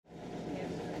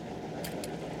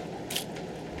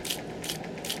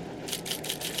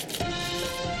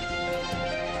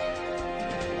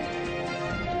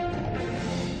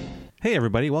Hey,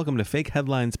 everybody. Welcome to Fake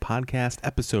Headlines Podcast,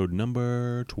 episode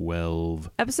number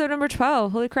 12. Episode number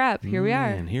 12. Holy crap. Here we are.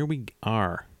 And here we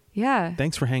are. Yeah.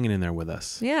 Thanks for hanging in there with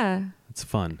us. Yeah. It's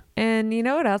fun. And you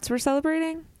know what else we're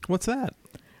celebrating? What's that?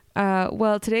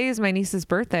 Well, today is my niece's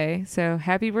birthday. So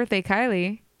happy birthday,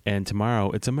 Kylie. And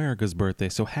tomorrow, it's America's birthday.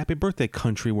 So happy birthday,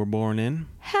 country we're born in.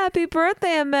 Happy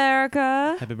birthday,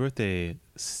 America. Happy birthday,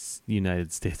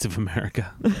 United States of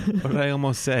America. What did I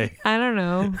almost say? I don't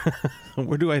know.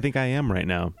 Where do I think I am right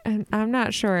now? And I'm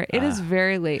not sure. It is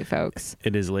very late, folks.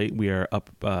 It is late. We are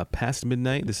up past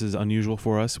midnight. This is unusual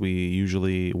for us. We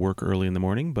usually work early in the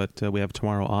morning, but we have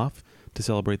tomorrow off to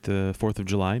celebrate the 4th of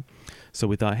July. So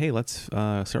we thought, hey, let's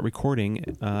start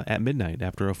recording at midnight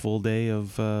after a full day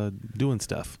of doing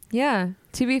stuff. Yeah.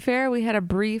 To be fair, we had a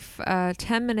brief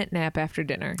 10-minute nap after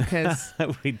dinner because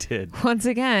We did. once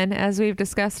again, as we've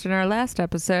discussed in our last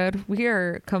episode, we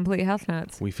are complete health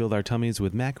nuts. We filled our tummies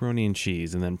with macaroni and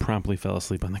cheese and then promptly fell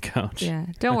asleep on the couch. Yeah.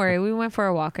 Don't worry. We went for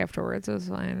a walk afterwards. It was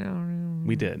fine.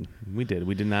 We did. We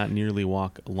did not nearly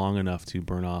walk long enough to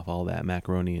burn off all that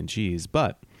macaroni and cheese,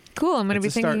 but... Cool. I'm going to be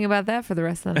It's a thinking start. about that for the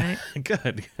rest of the night.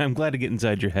 Good. I'm glad to get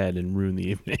inside your head and ruin the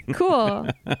evening. Cool.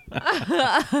 I'm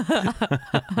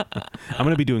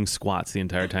going to be doing squats the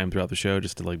entire time throughout the show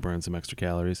just to like burn some extra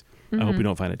calories. I hope you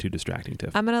don't find it too distracting,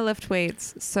 Tiff. I'm going to lift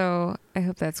weights, so I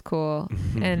hope that's cool.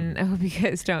 And I hope you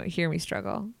guys don't hear me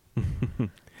struggle.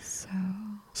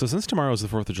 So since tomorrow is the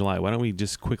 4th of July, why don't we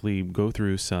just quickly go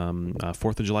through some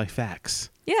 4th of July facts?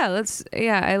 Yeah,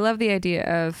 I love the idea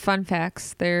of fun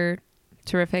facts. They're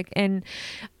terrific. And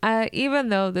even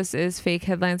though this is Fake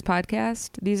Headlines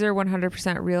Podcast, these are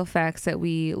 100% real facts that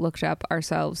we looked up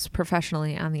ourselves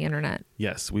professionally on the internet.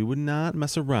 Yes, we would not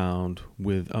mess around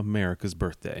with America's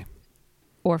birthday.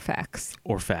 Or facts.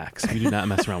 Or facts. We do not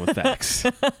mess around with facts.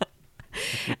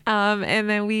 And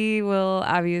then we will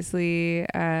obviously,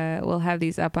 we'll have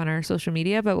these up on our social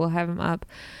media, but we'll have them up,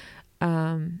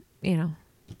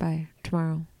 by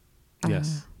tomorrow.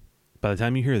 Yes. By the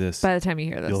time you hear this, By the time you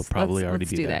hear this, you'll probably already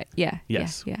let's be do there. that. Yeah.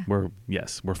 Yes. Yeah. We're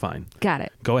fine. Got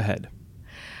it. Go ahead.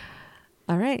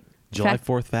 All right. July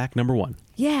 4th fact number 1.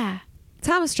 Yeah.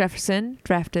 Thomas Jefferson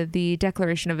drafted the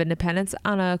Declaration of Independence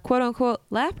on a quote unquote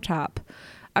laptop,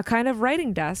 a kind of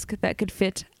writing desk that could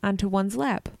fit onto one's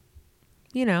lap.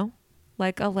 You know,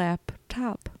 like a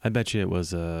laptop. I bet you it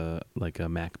was like a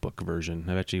MacBook version.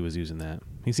 I bet you he was using that.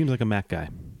 He seems like a Mac guy.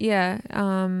 Yeah.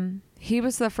 He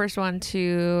was the first one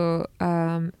to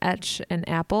etch an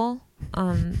apple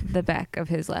on the back of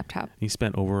his laptop. He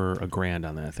spent over $1,000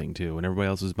 on that thing too, and everybody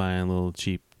else was buying little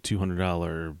cheap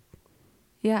 $200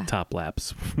 Yeah. top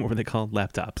laps. What were they called?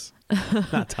 Laptops.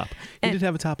 Not top. He did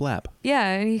have a top lap. Yeah,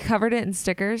 and he covered it in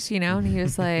stickers, and he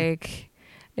was like,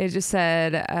 it just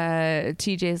said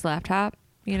TJ's laptop,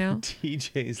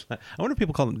 TJ's lap. I wonder if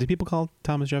people did people call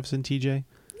Thomas Jefferson TJ?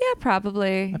 Yeah,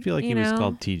 probably. I feel like he was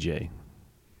called TJ.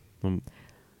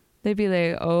 They'd be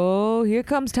like, oh, here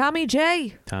comes Tommy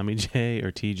J. Tommy J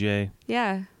or TJ.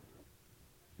 Yeah.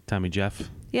 Tommy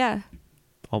Jeff. Yeah.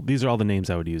 These are all the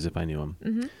names I would use if I knew him.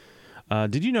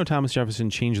 Mm-hmm. Did you know Thomas Jefferson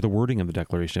changed the wording of the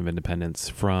Declaration of Independence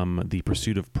from the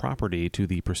pursuit of property to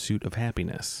the pursuit of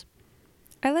happiness?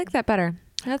 I like that better.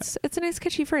 It's a nice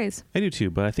catchy phrase. I do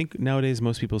too, but I think nowadays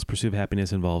most people's pursuit of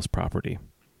happiness involves property.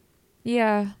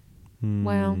 Yeah.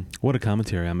 Wow. What a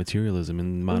commentary on materialism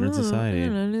in modern society.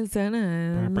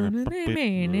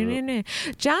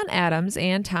 John Adams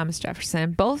and Thomas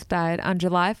Jefferson both died on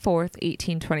July 4th,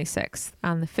 1826,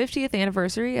 on the 50th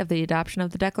anniversary of the adoption of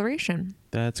the Declaration.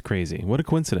 That's crazy. What a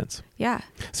coincidence. Yeah.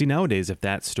 See, nowadays, if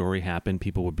that story happened,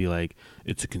 people would be like,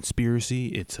 it's a conspiracy.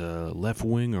 It's a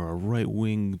left-wing or a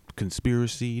right-wing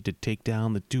conspiracy to take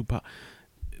down the Tupac.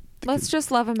 Let's just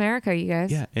love America, you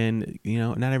guys. Yeah, and,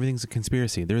 not everything's a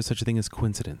conspiracy. There is such a thing as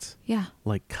coincidence. Yeah.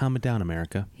 Like, calm it down,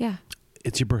 America. Yeah.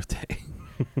 It's your birthday.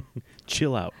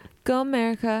 Chill out. Go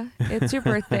America. It's your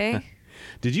birthday.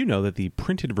 Did you know that the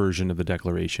printed version of the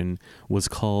Declaration was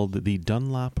called the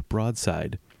Dunlop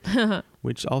Broadside,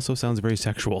 which also sounds very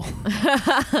sexual?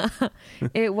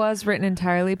 It was written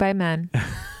entirely by men.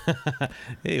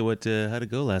 Hey, how'd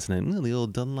it go last night? Ooh, the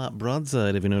old Dunlop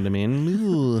Broadside, if you know what I mean.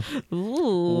 Ooh.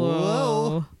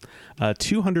 Ooh. Whoa.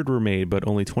 200 were made, but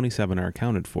only 27 are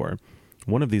accounted for.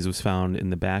 One of these was found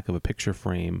in the back of a picture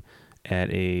frame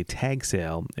at a tag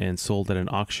sale and sold at an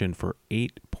auction for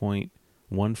 $8.14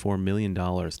 million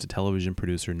to television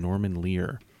producer Norman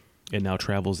Lear. It now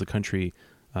travels the country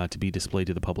to be displayed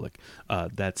to the public.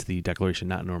 That's the Declaration,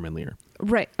 not Norman Lear.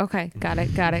 Right. Okay. Got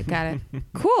it.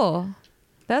 Cool.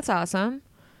 That's awesome.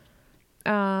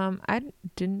 I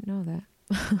didn't know that.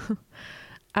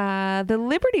 The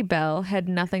Liberty Bell had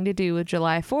nothing to do with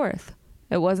July 4th.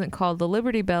 It wasn't called the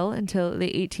Liberty Bell until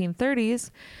the 1830s,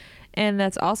 and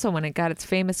that's also when it got its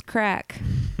famous crack.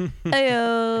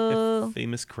 Ayo.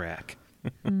 Famous crack.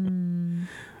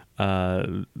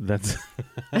 That's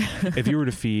if you were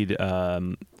to feed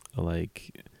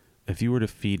if you were to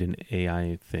feed an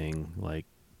AI thing like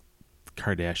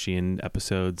Kardashian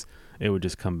episodes, it would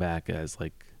just come back as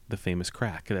like the famous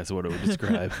crack. That's what it would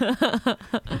describe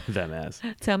them as.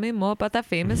 Tell me more about that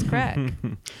famous crack.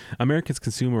 Americans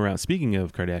consume around, speaking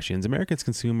of Kardashians, Americans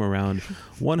consume around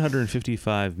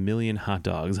 155 million hot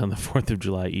dogs on the 4th of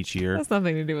July each year. That's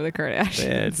nothing to do with the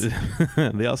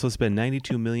Kardashians. They also spend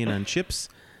 92 million on chips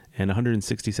and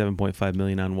 167.5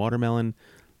 million on watermelon.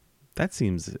 That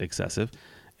seems excessive.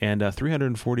 And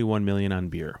 341 million on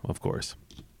beer, of course.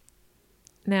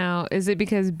 Now, is it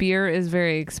because beer is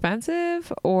very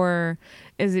expensive, or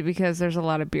is it because there's a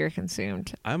lot of beer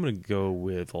consumed? I'm going to go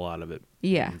with a lot of it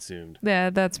Yeah. consumed. Yeah,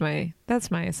 that's my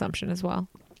assumption as well.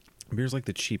 Beer's like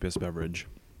the cheapest beverage.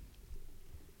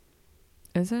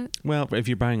 Is it? Well, if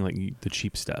you're buying like the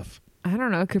cheap stuff. I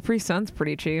don't know. Capri Sun's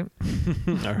pretty cheap.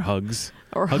 Or Hugs.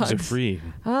 Or Hugs are free.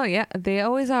 Oh, yeah. They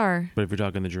always are. But if you're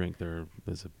talking the drink, there's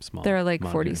a small. They're like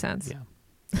amount 40 here. cents.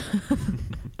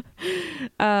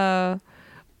 Yeah.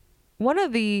 One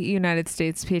of the United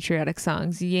States patriotic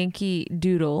songs, Yankee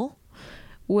Doodle,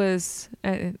 was,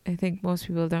 I think most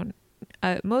people don't,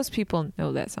 most people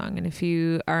know that song. And if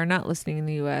you are not listening in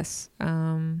the U.S.,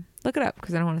 look it up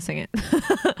because I don't want to sing it.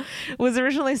 Was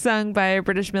originally sung by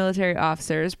British military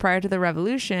officers prior to the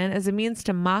Revolution as a means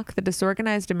to mock the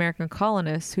disorganized American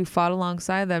colonists who fought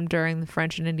alongside them during the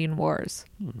French and Indian Wars.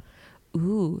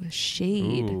 Ooh,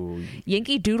 shade. Ooh.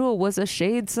 Yankee Doodle was a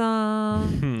shade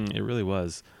song. It really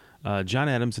was. John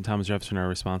Adams and Thomas Jefferson are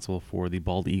responsible for the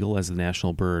bald eagle as the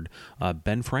national bird.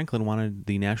 Ben Franklin wanted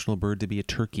the national bird to be a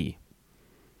turkey.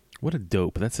 What a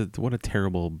dope. What a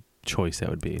terrible choice that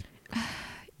would be.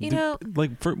 You know, we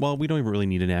don't even really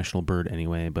need a national bird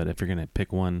anyway, but if you're going to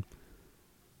pick one,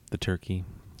 the turkey.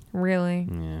 Really?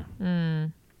 Yeah.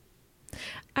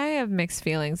 I have mixed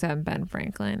feelings on Ben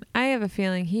Franklin. I have a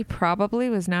feeling he probably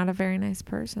was not a very nice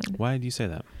person. Why do you say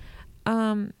that?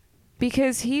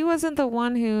 Because he wasn't the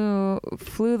one who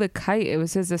flew the kite. It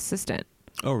was his assistant.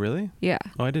 Oh, really? Yeah.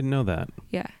 Oh, I didn't know that.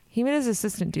 Yeah. He made his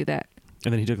assistant do that.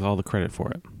 And then he took all the credit for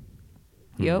it.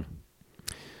 Yep.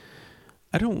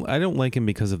 I don't like him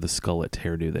because of the skullet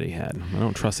hairdo that he had. I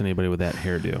don't trust anybody with that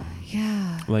hairdo.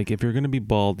 Yeah. Like, if you're going to be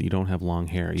bald, you don't have long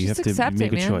hair. You Just have to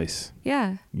make it, a man. choice.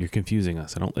 Yeah. You're confusing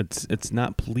us. It's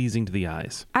not pleasing to the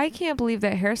eyes. I can't believe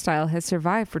that hairstyle has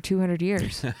survived for 200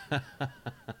 years.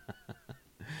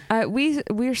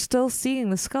 We're still seeing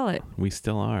the skullet. We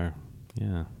still are.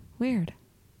 Yeah. Weird.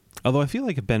 Although I feel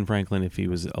like if Ben Franklin, if he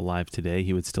was alive today,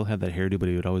 he would still have that hairdo, but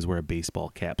he would always wear a baseball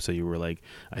cap. So you were like,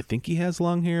 I think he has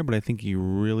long hair, but I think he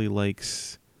really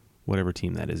likes whatever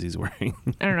team that is he's wearing.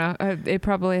 I don't know. It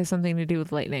probably has something to do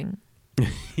with lightning.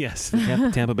 Yes,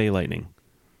 the Tampa Bay Lightning.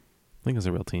 I think it's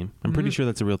a real team. I'm pretty sure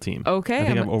that's a real team. Okay. I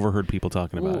think I've overheard people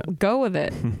talking about it. Go with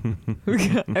it.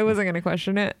 I wasn't going to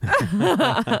question it.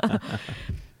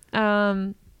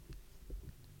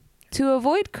 To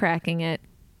avoid cracking it,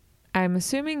 I'm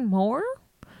assuming more,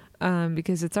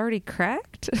 because it's already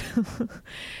cracked.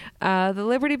 The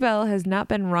Liberty Bell has not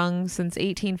been rung since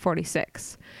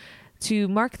 1846. To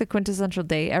mark the quintessential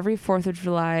day, every 4th of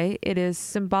July, it is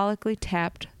symbolically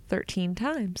tapped 13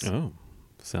 times. Oh,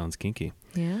 sounds kinky.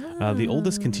 Yeah. The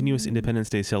oldest continuous Independence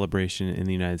Day celebration in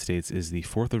the United States is the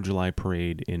 4th of July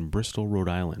parade in Bristol, Rhode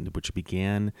Island, which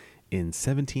began in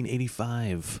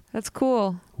 1785. That's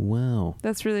cool. Wow.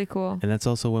 That's really cool. And that's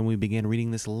also when we began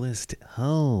reading this list.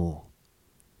 Oh.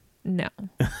 No.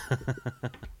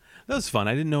 That was fun.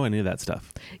 I didn't know any of that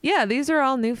stuff. Yeah, these are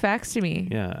all new facts to me.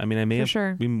 Yeah, I mean,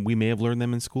 we may have learned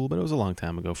them in school, but it was a long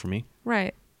time ago for me.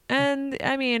 Right. And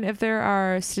I mean, if there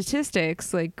are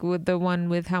statistics, like with the one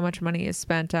with how much money is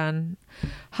spent on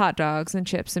hot dogs and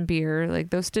chips and beer, like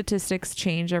those statistics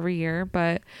change every year.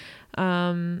 But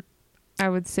I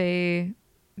would say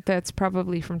that's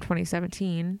probably from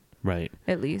 2017. Right.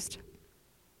 At least.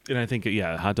 And I think,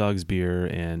 yeah, hot dogs, beer,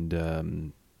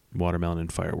 and watermelon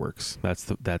and fireworks. That's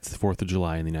the 4th of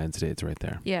July in the United States right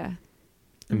there. Yeah.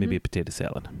 And maybe a potato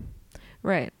salad.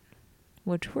 Right.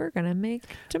 Which we're going to make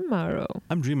tomorrow.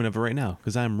 I'm dreaming of it right now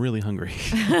because I'm really hungry.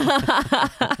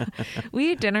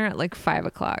 We eat dinner at like 5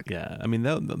 o'clock. Yeah. I mean,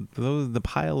 the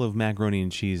pile of macaroni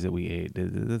and cheese that we ate,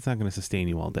 that's not going to sustain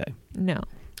you all day. No.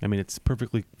 I mean, it's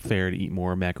perfectly fair to eat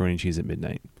more macaroni and cheese at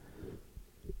midnight.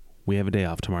 We have a day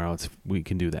off tomorrow. We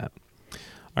can do that.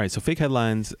 All right. So Fake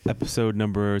Headlines, episode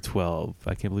number 12.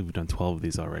 I can't believe we've done 12 of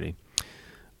these already.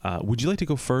 Would you like to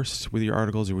go first with your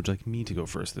articles, or would you like me to go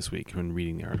first this week when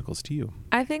reading the articles to you?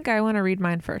 I think I want to read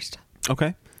mine first.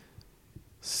 Okay.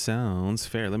 Sounds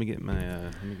fair. Let me get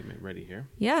my ready here.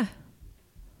 Yeah.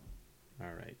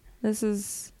 All right. This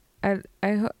is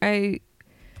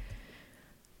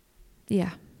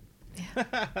yeah.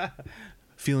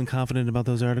 Feeling confident about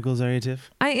those articles, are you,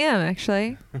 Tiff? I am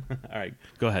actually. All right.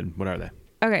 Go ahead. What are they?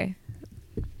 Okay.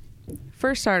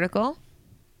 First article.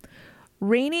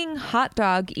 Reigning hot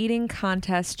dog eating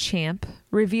contest champ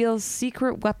reveals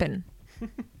secret weapon.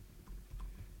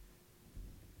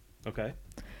 Okay.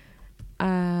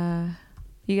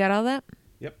 You got all that?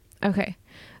 Yep. Okay.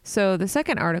 So the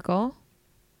second article,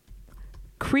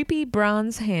 creepy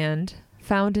bronze hand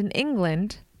found in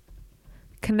England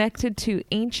connected to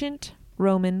ancient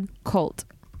Roman cult.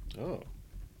 Oh.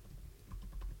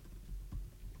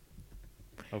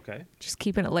 Okay. Just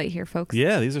keeping it light here, folks.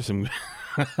 Yeah, these are some...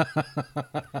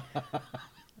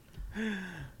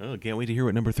 Oh, can't wait to hear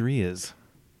what number 3 is.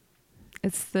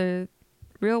 It's the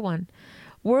real one.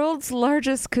 World's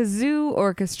largest kazoo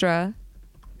orchestra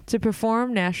to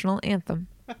perform national anthem.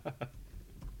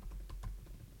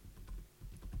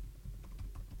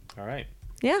 All right.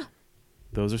 Yeah.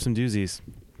 Those are some doozies.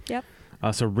 Yep.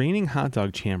 So reigning hot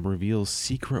dog champ reveals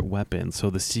secret weapon. So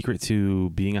the secret to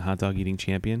being a hot dog eating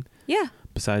champion, Yeah.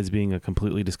 besides being a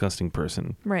completely disgusting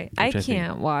person. Right. I think-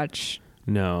 can't watch.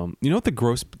 No. You know what the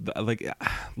gross...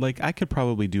 Like I could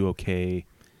probably do okay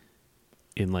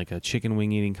in like a chicken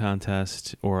wing eating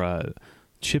contest or a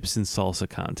chips and salsa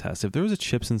contest. If there was a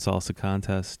chips and salsa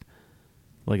contest,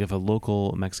 like if a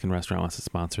local Mexican restaurant wants to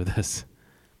sponsor this,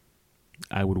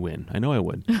 I would win. I know I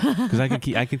would, because I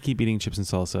could keep eating chips and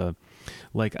salsa,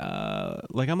 like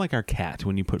I'm like our cat.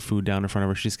 When you put food down in front of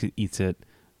her, she just eats it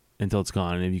until it's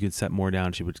gone. And if you could set more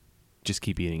down, she would just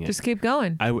keep eating it. Just keep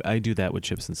going. I do that with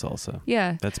chips and salsa.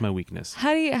 Yeah. That's my weakness.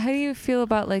 How do you feel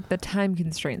about like the time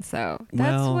constraints though? That's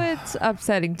Well- what's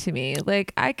upsetting to me.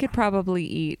 Like I could probably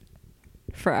eat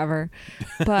forever,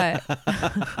 but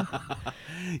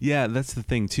Yeah, that's the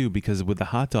thing too, because with the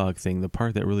hot dog thing, the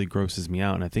part that really grosses me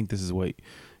out, and I think this is what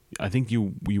I think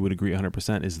you would agree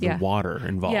 100%, is the Yeah. water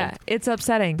involved. yeah, it's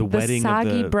upsetting. The wetting soggy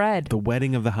of the bread. the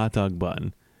wetting of the hot dog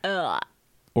bun, Ugh.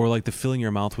 or like the filling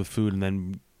your mouth with food and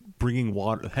then bringing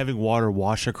water, having water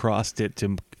wash across it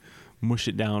to mush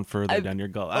it down further down your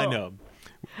gullet. I know.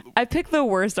 I picked the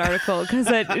worst article because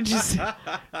it just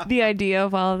the idea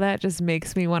of all of that just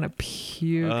makes me want to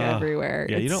puke everywhere.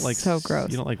 Yeah, it's you don't like so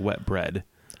gross. You don't like wet bread.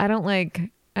 I don't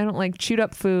like chewed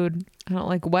up food. I don't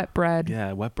like wet bread.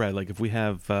 Yeah, wet bread. Like if we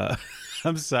have,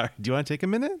 I'm sorry. Do you want to take a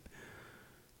minute?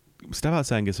 Step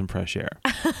outside and get some fresh air.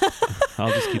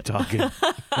 I'll just keep talking.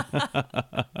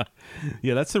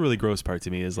 Yeah, that's the really gross part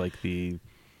to me.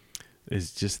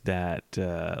 Is just that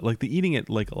like the eating it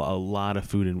like a lot of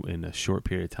food in a short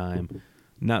period of time.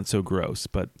 Not so gross,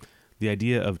 but the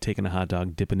idea of taking a hot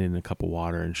dog, dipping it in a cup of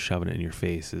water, and shoving it in your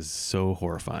face is so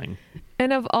horrifying.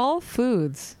 And of all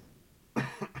foods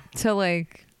to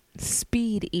like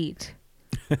speed eat,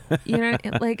 you know,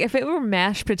 like if it were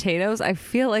mashed potatoes, I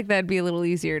feel like that'd be a little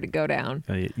easier to go down.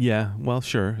 Yeah, well,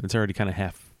 sure. It's already kind of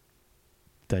half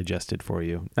digested for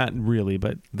you. Not really,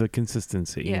 but the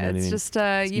consistency. Yeah, you know what I it's mean? just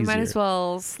It's you might as easier.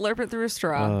 well slurp it through a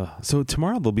straw. So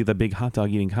tomorrow there'll be the big hot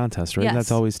dog eating contest, right? Yes.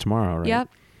 That's always tomorrow, right? Yep.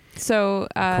 So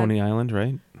Coney Island,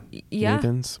 right? yeah.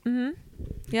 Nathan's. Mm-hmm.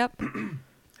 Yep.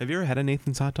 Have you ever had a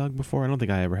Nathan's hot dog before? I don't think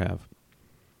I ever have.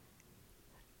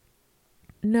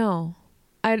 No,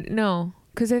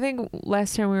 because I think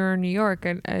last time we were in New York,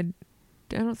 I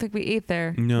don't think we ate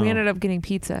there. No. We ended up getting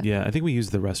pizza. Yeah, I think we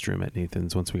used the restroom at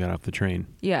Nathan's once we got off the train.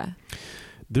 Yeah.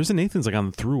 There's a Nathan's like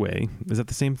on the Thruway. Is that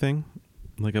the same thing?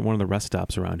 Like at one of the rest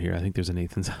stops around here, I think there's a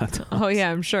Nathan's hot dog. Oh yeah,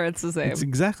 I'm sure it's the same. It's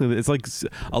exactly. It's like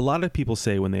a lot of people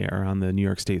say when they are on the New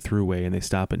York State Thruway and they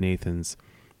stop at Nathan's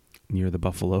near the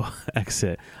Buffalo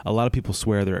exit. A lot of people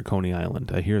swear they're at Coney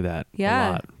Island. I hear that Yeah.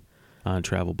 a lot on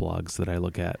travel blogs that I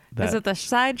look at. Is it the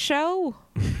sideshow?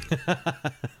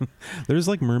 There's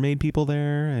like mermaid people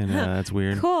there, and that's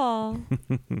weird. Cool.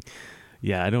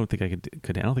 Yeah, I don't think I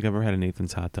could. I don't think I've ever had a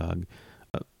Nathan's hot dog.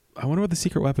 I wonder what the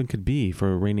secret weapon could be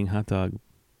for a reigning hot dog.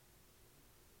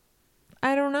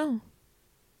 I don't know.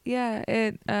 Yeah,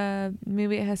 it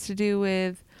maybe it has to do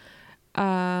with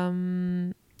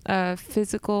a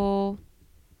physical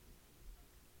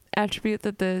attribute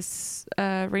that this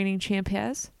reigning champ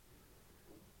has.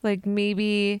 Like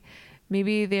maybe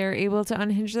they're able to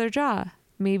unhinge their jaw.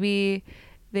 Maybe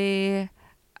they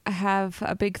have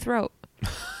a big throat.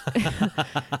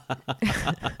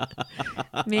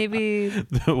 Maybe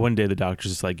One day the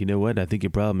doctor's just like, you know what? I think your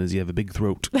problem is you have a big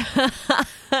throat.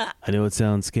 I know it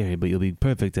sounds scary, but you'll be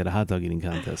perfect at a hot dog eating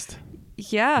contest.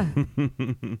 yeah.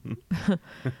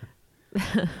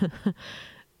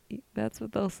 That's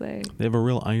what they'll say. They have a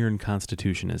real iron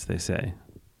constitution, as they say.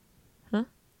 Huh?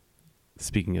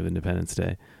 Speaking of Independence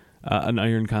Day, an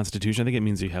iron constitution. I think it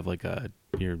means you have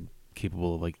you're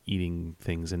capable of like eating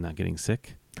things and not getting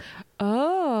sick.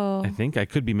 Oh. I think I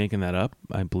could be making that up.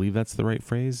 I believe that's the right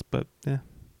phrase, but yeah.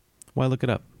 Why look it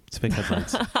up? It's fake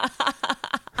headlines.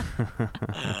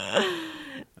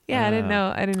 Yeah, I didn't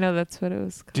know. I didn't know that's what it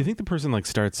was called. Do you think the person like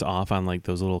starts off on like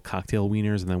those little cocktail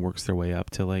wieners and then works their way up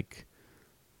to like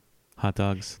hot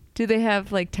dogs? Do they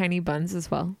have like tiny buns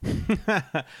as well?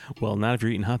 Well, not if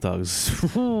you're eating hot dogs.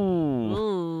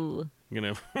 Ooh. You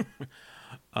know.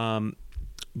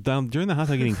 During the hot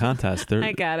dog eating contest, there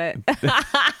I got it.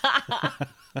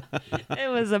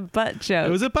 It was a butt joke.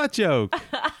 It was a butt joke.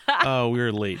 Oh, we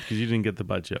were late because you didn't get the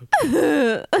butt joke.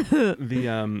 The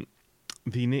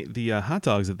hot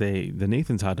dogs the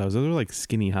Nathan's hot dogs, those are like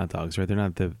skinny hot dogs, right? They're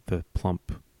not the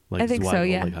plump like I think so,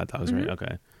 yeah. like hot dogs, right?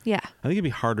 Okay. Yeah. I think it'd be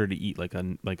harder to eat like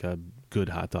a good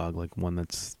hot dog, like one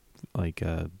that's like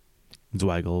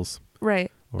Zweigels, Right.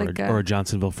 or Like or a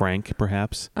Johnsonville Frank,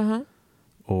 perhaps, uh-huh.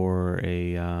 or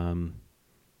a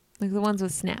Like the ones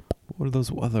with snap. what are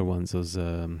those other ones? Those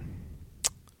oh,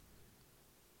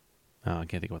 I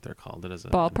can't think of what they're called. It is a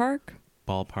Ballpark?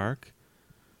 Ballpark.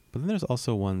 But then there's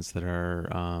also ones that are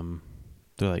I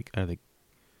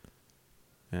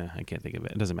can't think of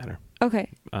it. It doesn't matter. Okay.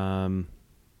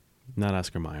 Not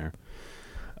Oscar Mayer.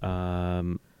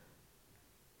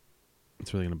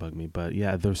 It's really gonna bug me, but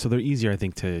yeah, they're easier, I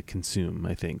think, to consume.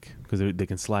 I think because they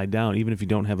can slide down, even if you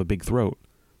don't have a big throat.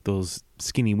 Those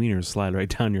skinny wieners slide right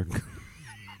down your.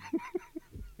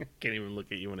 I can't even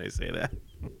look at you when I say that.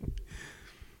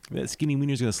 That skinny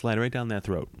wiener's gonna slide right down that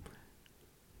throat.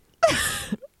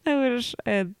 I wish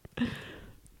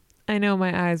I know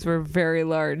my eyes were very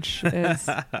large as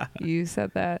you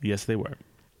said that. Yes, they were.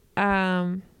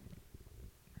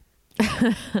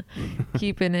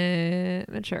 Keeping it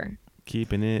mature.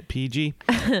 Keeping it PG.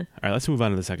 All right, let's move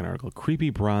on to the second article. Creepy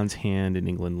bronze hand in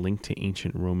England linked to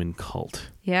ancient Roman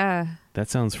cult. Yeah. That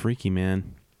sounds freaky,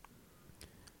 man.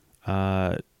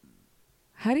 How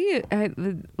do you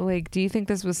do you think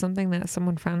this was something that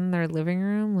someone found in their living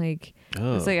room? Like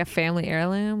it's like a family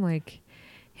heirloom? Like,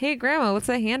 hey grandma, what's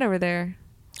that hand over there?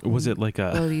 Was it like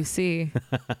a Oh, you see.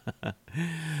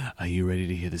 Are you ready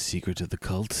to hear the secret of the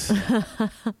cult?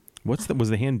 Was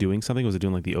the hand doing something? Was it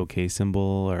doing like the OK symbol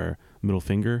or middle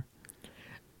finger?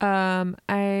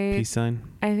 Peace sign?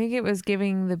 I think it was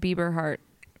giving the Bieber heart.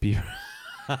 Bieber.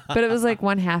 But it was like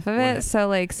one half of it. So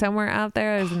like somewhere out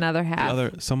there is another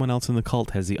half. Someone else in the cult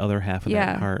has the other half of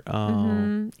that heart. Oh,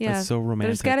 mm-hmm. Yeah. That's so romantic.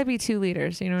 There's got to be two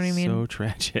leaders. You know what I mean? So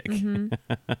tragic.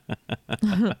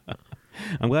 Mm-hmm.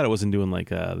 I'm glad it wasn't doing like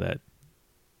that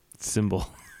symbol.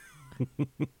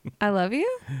 I love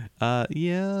you?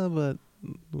 Yeah, but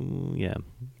yeah.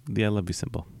 The I love you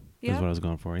symbol is what I was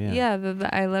going for. Yeah. Yeah,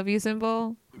 the I love you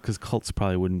symbol. Because cults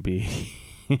probably wouldn't be.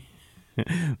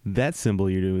 That symbol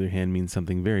you're doing with your hand means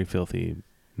something very filthy,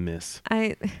 miss.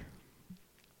 The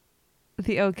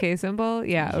OK symbol?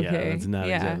 Yeah, okay. Yeah, that's not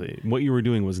exactly. What you were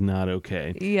doing was not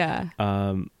okay. Yeah.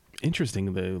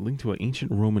 Interesting, the link to an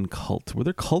ancient Roman cult. Were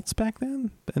there cults back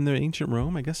then in the ancient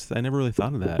Rome? I guess I never really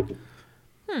thought of that.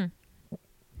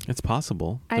 It's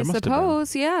possible. I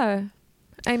suppose, yeah.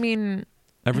 I mean...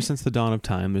 Ever since the dawn of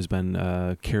time, there's been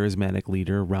a charismatic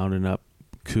leader rounding up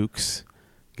kooks,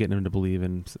 getting them to believe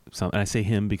in some... And I say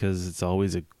him because it's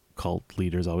always a cult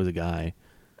leader, is always a guy.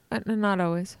 Not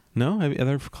always. No?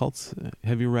 Other cults,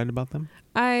 have you read about them?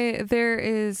 There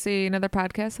is another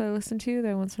podcast I listen to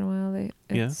that once in a while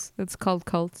it's called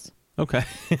Cults. Okay.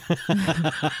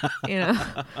 You know.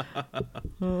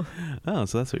 Oh,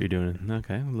 so that's what you're doing.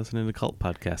 Okay, I'm listening to cult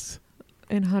podcasts.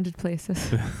 In haunted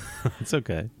places. It's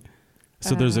okay.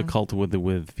 So there's a cult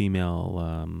with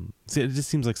female. See, it just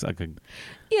seems like a.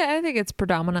 Yeah, I think it's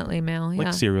predominantly male.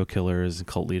 Like serial killers and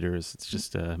cult leaders. It's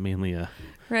just mainly a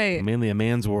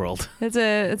man's world. It's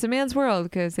a man's world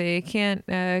because they can't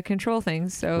control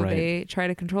things, so they try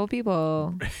to control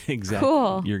people. Exactly.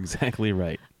 Cool. You're exactly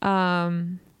right.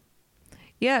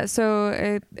 Yeah.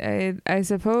 So I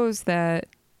suppose that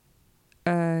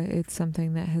it's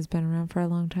something that has been around for a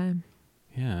long time.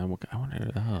 Yeah, I wonder.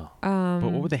 Oh,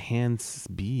 but what would the hands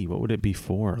be? What would it be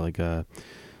for? Like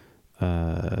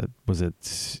was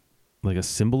it like a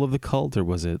symbol of the cult, or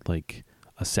was it like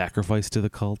a sacrifice to the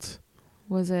cult?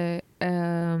 Was it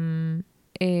a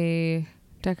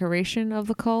decoration of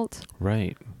the cult?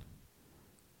 Right.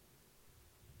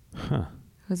 Huh.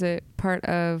 Was it part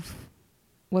of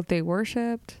what they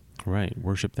worshipped? Right.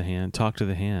 Worship the hand. Talk to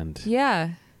the hand.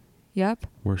 Yeah. Yep.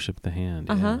 Worship the hand.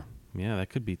 Uh-huh. Yeah, that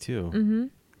could be too.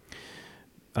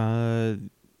 Mm-hmm.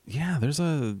 Yeah, there's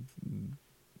a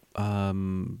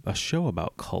show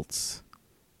about cults.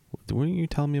 Weren't you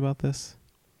telling me about this?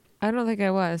 I don't think I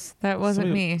was. That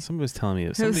wasn't me. Somebody was telling me.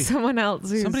 It was someone else.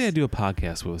 Somebody I do a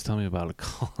podcast with was telling me about a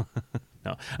cult.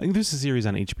 No, I think there's a series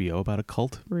on HBO about a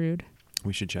cult. Rude.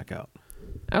 We should check out.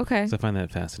 Okay. So I find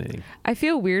that fascinating. I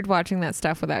feel weird watching that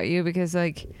stuff without you because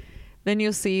like then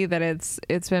you'll see that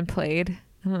it's been played.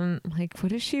 And I'm like,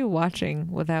 what is she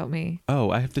watching without me? Oh,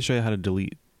 I have to show you how to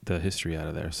delete the history out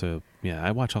of there. So yeah,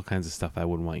 I watch all kinds of stuff I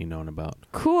wouldn't want you knowing about.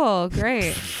 Cool.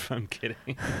 Great. I'm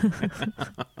kidding.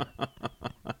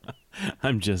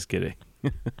 I'm just kidding.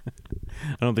 I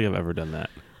don't think I've ever done that.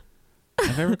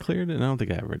 Have I ever cleared it? I don't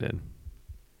think I ever did.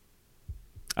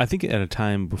 I think at a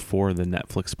time before the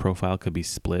Netflix profile could be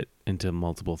split into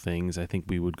multiple things, I think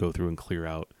we would go through and clear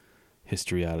out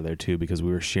history out of there too, because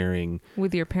we were sharing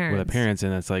with your parents. With our parents,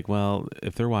 and it's like, well,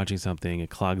 if they're watching something, it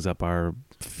clogs up our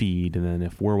feed, and then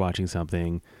if we're watching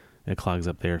something, it clogs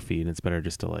up their feed. And it's better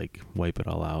just to like wipe it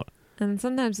all out. And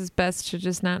sometimes it's best to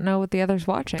just not know what the other's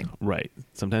watching. Right.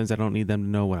 Sometimes I don't need them to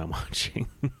know what I'm watching.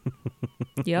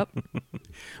 Yep.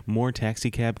 More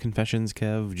taxi cab confessions,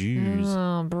 Kev. Jeez.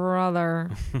 Oh, brother.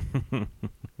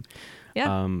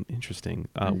 Yeah. Interesting.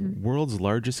 World's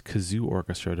largest kazoo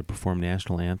orchestra to perform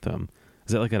national anthem.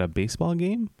 Is that like at a baseball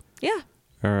game? Yeah.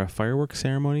 Or a fireworks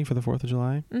ceremony for the 4th of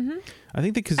July? Mm-hmm. I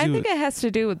think the kazoo... I think it has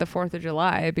to do with the 4th of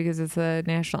July because it's a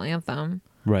national anthem.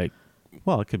 Right.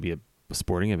 Well, it could be a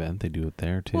sporting event. They do it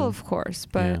there too. Well, of course,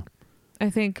 but yeah. I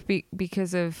think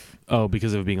because of... Oh,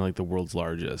 because of being like the world's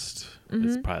largest. Mm-hmm.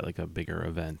 It's probably like a bigger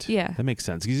event. Yeah. That makes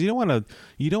sense. Because you don't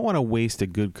want to waste a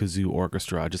good kazoo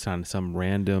orchestra just on some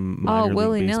random minor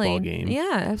league baseball game.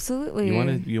 Yeah, absolutely.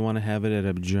 You want to have it at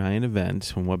a giant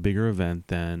event. And what bigger event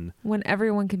than... When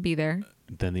everyone can be there.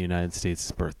 Than the United States'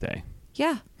 birthday.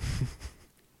 Yeah.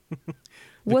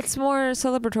 What's more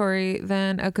celebratory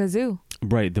than a kazoo?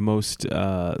 Right. The most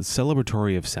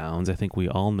celebratory of sounds. I think we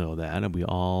all know that. And we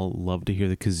all love to hear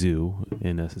the kazoo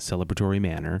in a celebratory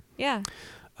manner. Yeah.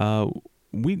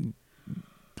 We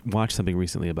watched something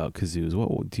recently about kazoos.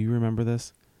 What do you remember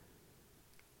this?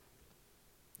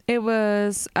 It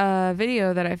was a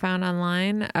video that I found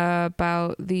online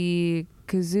about the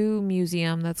kazoo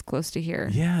museum that's close to here.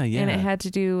 Yeah. And it had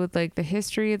to do with like the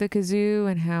history of the kazoo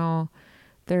and how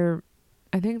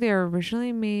I think they were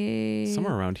originally made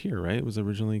somewhere around here, right? It was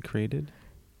originally created.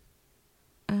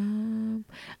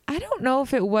 I don't know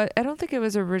if it was. I don't think it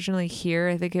was originally here.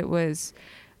 I think it was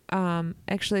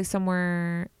actually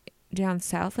somewhere down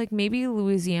south, like maybe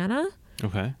Louisiana.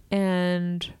 Okay.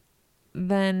 And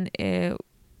then it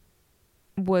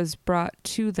was brought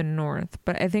to the north,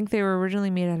 but I think they were originally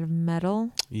made out of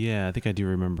metal. Yeah, I think I do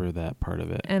remember that part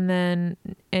of it. And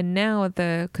now at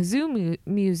the Kazoo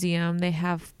Museum, they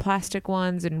have plastic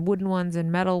ones and wooden ones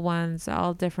and metal ones,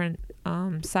 all different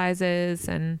sizes,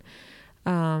 and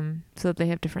so that they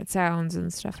have different sounds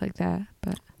and stuff like that.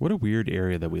 But what a weird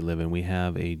area that we live in. We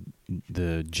have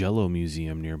the Jell-O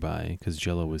Museum nearby, because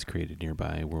Jell-O was created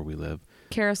nearby where we live.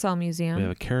 Carousel Museum. We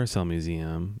have a Carousel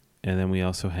Museum, and then we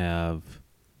also have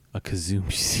a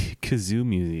Kazoo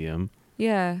Museum.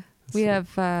 Yeah. We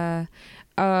have a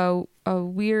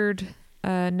weird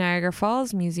Niagara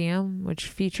Falls Museum, which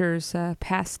features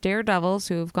past daredevils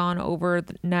who have gone over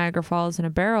Niagara Falls in a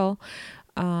barrel.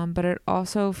 But it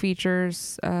also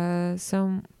features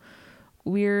some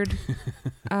weird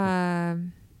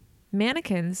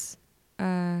mannequins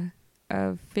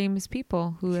of famous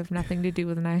people who have nothing to do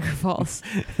with Niagara Falls.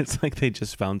 It's like they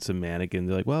just found some mannequins.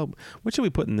 They're like, well, what should we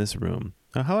put in this room?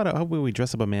 How about we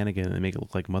dress up a mannequin and make it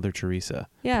look like Mother Teresa?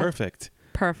 Yeah. Perfect.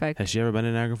 Has she ever been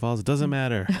to Niagara Falls? It doesn't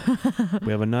matter.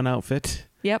 We have a nun outfit.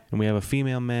 Yep. And we have a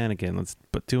female mannequin. Let's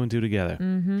put 2 and 2 together.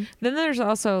 Mm-hmm. Then there's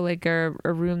also like a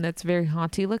room that's very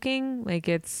haunty looking. Like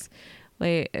it's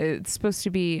supposed to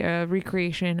be a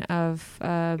recreation of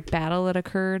a battle that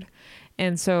occurred.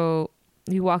 And so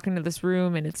you walk into this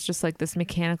room and it's just like this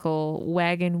mechanical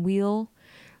wagon wheel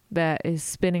that is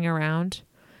spinning around.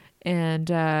 And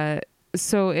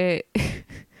so it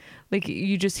like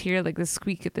you just hear like the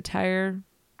squeak of the tire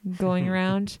going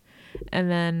around, and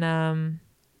then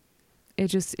it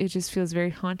just feels very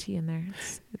haunty in there.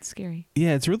 It's scary.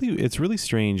 Yeah, it's really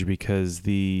strange because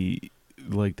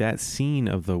that scene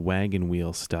of the wagon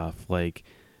wheel stuff, like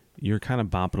you're kind of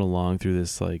bopping along through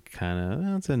this like kind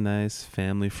of it's a nice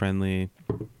family friendly,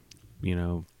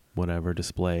 whatever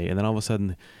display, and then all of a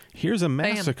sudden, here's a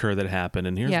massacre that happened,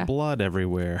 and here's blood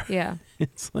everywhere. Yeah.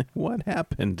 It's like, what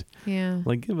happened? Yeah.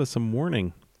 Like, give us some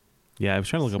warning. Yeah, I was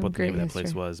trying to look up what the name of that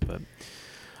place was, but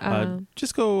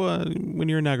just go when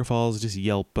you're in Niagara Falls, just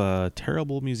Yelp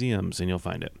terrible museums, and you'll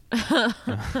find it.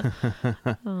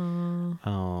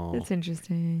 Oh, that's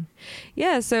interesting.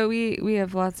 Yeah, so we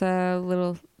have lots of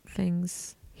little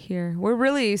things here. We're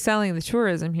really selling the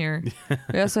tourism here.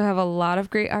 We also have a lot of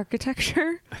great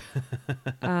architecture,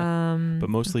 but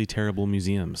mostly terrible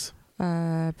museums.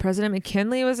 President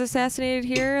McKinley was assassinated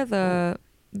here.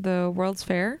 The World's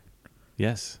Fair.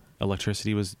 Yes,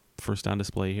 electricity was first on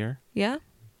display here. Yeah.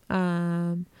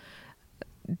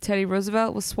 Teddy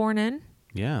Roosevelt was sworn in.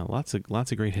 Yeah, lots of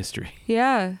great history.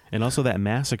 Yeah. And also that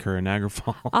massacre in Niagara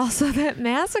Falls. Also that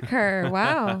massacre.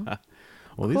 Wow.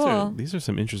 Well, cool. these are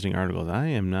some interesting articles. I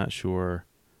am not sure.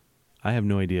 I have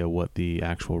no idea what the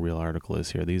actual real article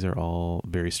is here. These are all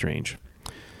very strange.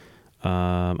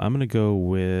 I'm going to go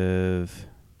with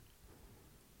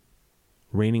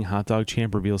reigning hot dog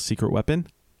champ reveals secret weapon.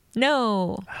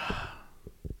 No.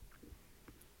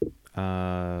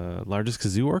 Largest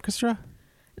kazoo orchestra?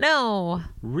 No.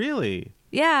 Really?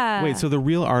 Yeah. Wait, so the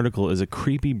real article is a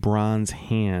creepy bronze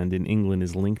hand in England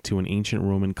is linked to an ancient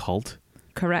Roman cult?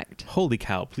 Correct. Holy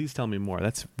cow. Please tell me more.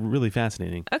 That's really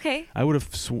fascinating. Okay. I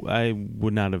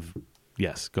would not have.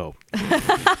 Yes, go.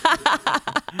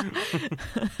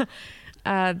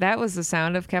 That was the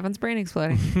sound of Kevin's brain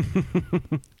exploding.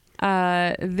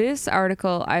 This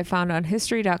article I found on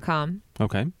history.com.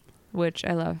 Okay. Which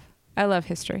I love. I love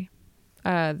history.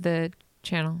 The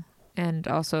channel and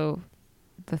also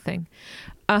the thing.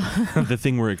 The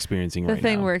thing we're experiencing right now. The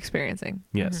thing we're experiencing.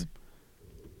 Yes. Mm-hmm.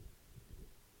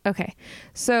 Okay.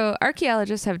 So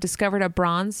archaeologists have discovered a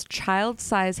bronze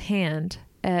child-size hand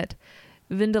at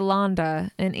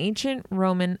Vindolanda, an ancient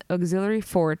Roman auxiliary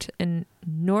fort in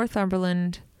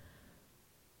Northumberland.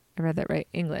 I read that right,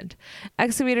 England.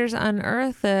 Excavators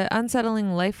unearthed the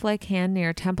unsettling lifelike hand near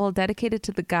a temple dedicated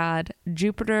to the god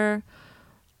Jupiter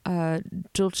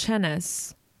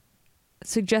Dulcinus,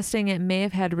 suggesting it may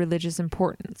have had religious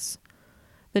importance.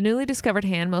 The newly discovered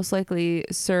hand most likely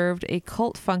served a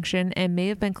cult function and may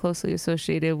have been closely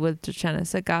associated with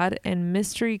Dulcinus, a god and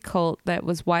mystery cult that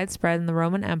was widespread in the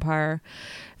Roman Empire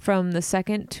from the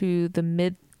 2nd to the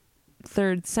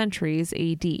mid-3rd centuries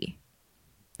AD.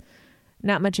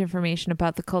 Not much information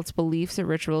about the cult's beliefs or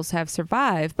rituals have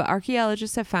survived, but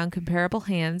archaeologists have found comparable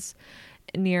hands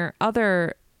near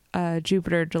other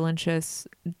Jupiter Dulcinus,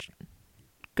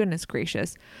 goodness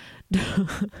gracious,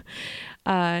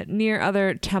 near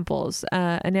other temples.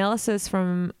 Analysis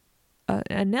of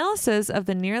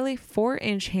the nearly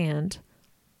 4-inch hand,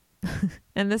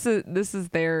 and this is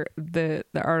the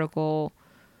article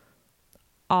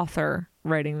author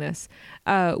writing this,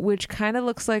 which kind of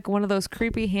looks like one of those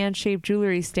creepy hand-shaped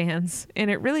jewelry stands,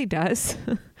 and it really does.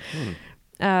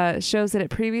 Shows that it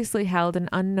previously held an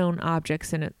unknown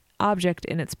object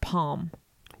in its palm.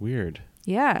 Weird.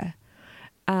 Yeah.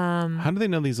 How do they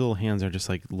know these little hands are just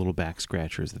like little back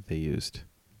scratchers that they used?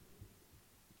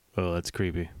 Oh, that's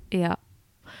creepy. Yeah.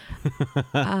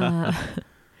 I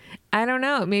don't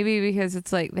know. Maybe because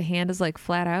it's like the hand is like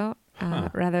flat out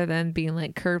rather than being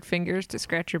like curved fingers to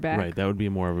scratch your back. Right. That would be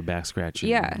more of a back scratching.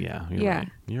 Yeah. Yeah.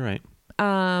 You're right.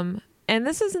 And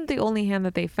this isn't the only hand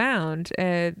that they found.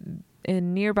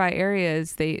 In nearby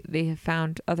areas, they have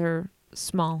found other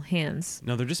small hands.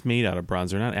 No, they're just made out of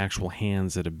bronze. They're not actual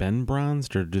hands that have been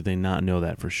bronzed, or do they not know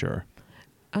that for sure?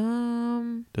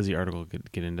 Does the article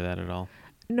get into that at all?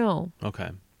 No. Okay.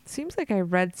 Seems like I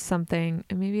read something,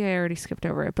 and maybe I already skipped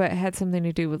over it, but it had something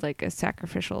to do with like a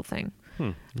sacrificial thing.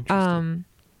 Interesting.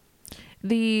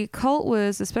 The cult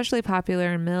was especially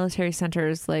popular in military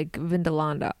centers like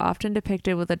Vindolanda, often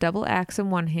depicted with a double axe in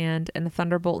one hand and a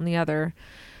thunderbolt in the other.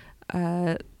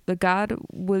 The god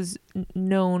was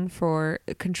known for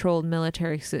controlled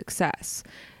military success.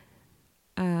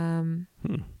 I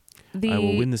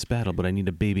will win this battle, but I need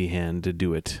a baby hand to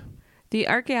do it. The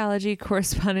archaeology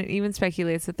correspondent even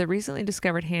speculates that the recently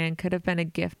discovered hand could have been a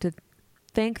gift to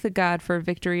thank the god for a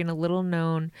victory in a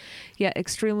little-known, yet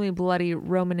extremely bloody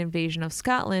Roman invasion of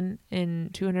Scotland in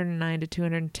 209 to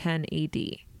 210 AD.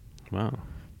 Wow.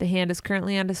 The hand is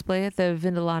currently on display at the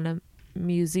Vindolanda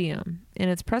Museum. In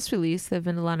its press release, the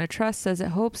Vindolanda Trust says it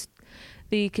hopes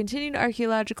the continued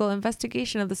archaeological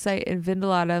investigation of the site in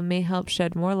Vindolanda may help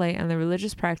shed more light on the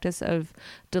religious practice of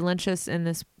Dulcinus in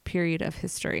this period of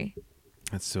history.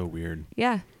 That's so weird.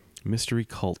 Yeah. Mystery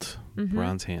cult. Mm-hmm.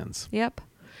 Bronze hands. Yep.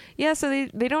 Yeah, so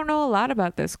they don't know a lot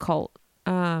about this cult,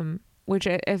 which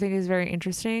I think is very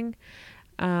interesting.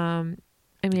 I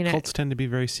mean, cults tend to be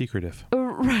very secretive.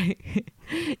 Right.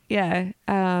 Yeah.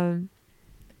 And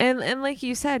like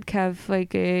you said, Kev,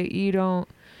 like you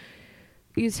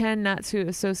tend not to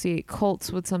associate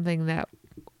cults with something that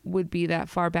would be that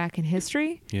far back in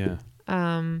history. Yeah.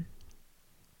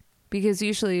 Because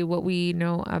usually what we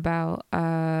know about,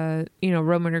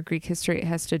 Roman or Greek history, it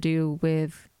has to do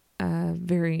with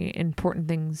very important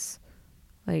things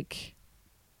like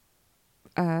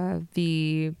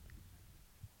the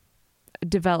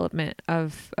development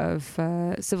of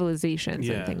civilizations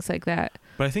and things like that.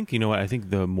 But I think, you know what, I think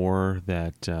the more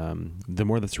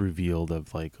that's revealed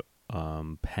of like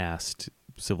past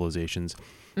civilizations,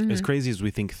 as crazy as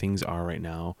we think things are right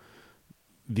now,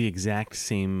 the exact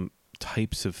same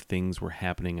types of things were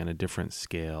happening on a different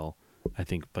scale. I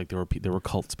think like there were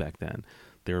cults back then.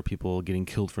 There were people getting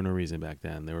killed for no reason back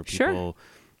then. There were people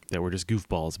that were just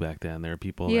goofballs back then. There were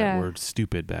people that were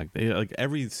stupid back then. Like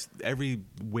every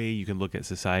way you can look at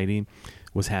society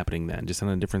was happening then, just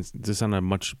on a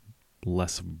much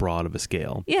less broad of a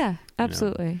scale. Yeah,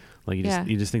 absolutely. Like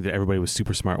you just think that everybody was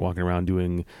super smart walking around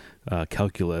doing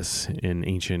calculus in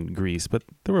ancient Greece, but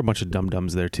there were a bunch of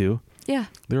dum-dums there too. Yeah.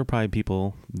 There were probably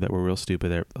people that were real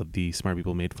stupid that the smart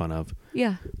people made fun of.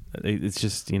 Yeah. It's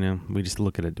just, we just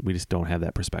look at it. We just don't have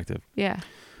that perspective. Yeah.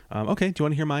 Okay. Do you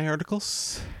want to hear my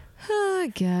articles?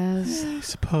 I guess. I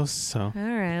suppose so. All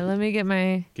right. Let me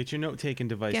get your note-taking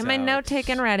device Get my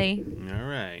note-taking ready. All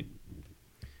right.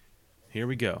 Here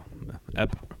we go.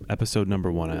 Episode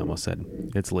number 1, I almost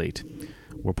said. It's late.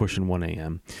 We're pushing 1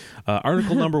 a.m.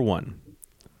 Article number 1.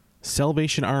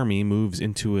 Salvation Army moves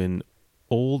into an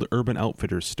old Urban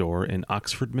Outfitters store in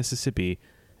Oxford, Mississippi,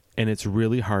 and it's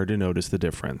really hard to notice the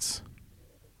difference.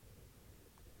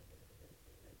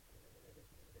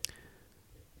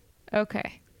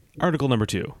 Okay. Article number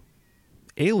 2.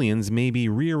 Aliens may be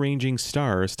rearranging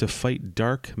stars to fight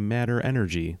dark matter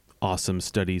energy, awesome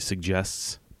study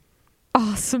suggests.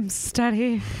 Awesome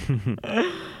study.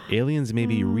 Aliens may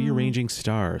be rearranging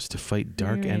stars to fight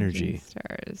dark energy.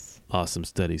 Stars. Awesome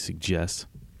study suggests.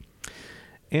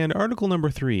 And article number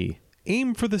 3.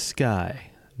 Aim for the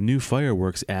sky. New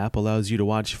fireworks app allows you to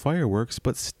watch fireworks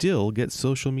but still get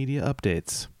social media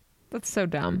updates. That's so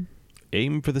dumb.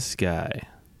 Aim for the sky.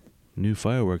 New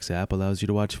fireworks app allows you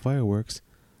to watch fireworks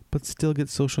but still get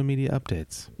social media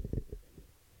updates.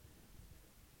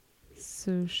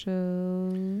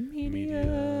 Social media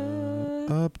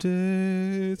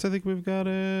updates. I think we've got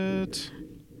it.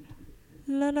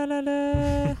 La la la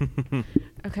la.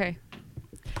 Okay.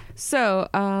 So,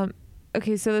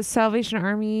 so the Salvation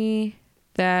Army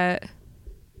it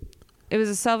was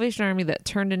a Salvation Army that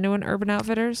turned into an Urban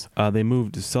Outfitters?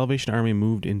 Salvation Army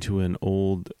moved into an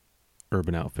old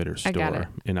Urban Outfitters store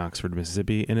in Oxford,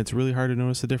 Mississippi, and it's really hard to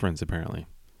notice the difference, apparently.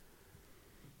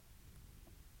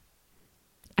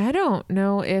 I don't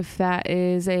know if that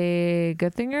is a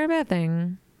good thing or a bad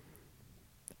thing.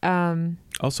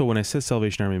 Also, when I said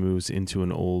Salvation Army moves into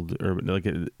an old urban, like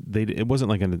it wasn't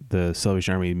like the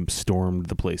Salvation Army stormed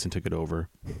the place and took it over.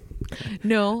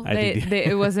 No,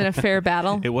 it wasn't a fair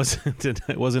battle. It wasn't a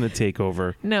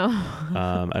takeover. No.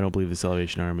 I don't believe the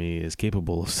Salvation Army is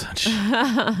capable of such.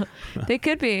 They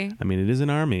could be. I mean, it is an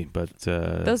army, but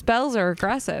those bells are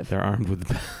aggressive. They're armed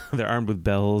with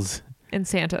bells and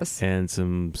Santas and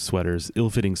some sweaters,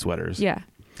 ill-fitting sweaters. Yeah.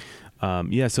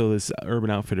 So this Urban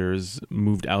Outfitters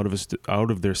moved out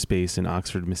of their space in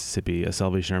Oxford, Mississippi. A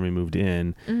Salvation Army moved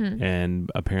in,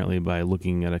 and apparently by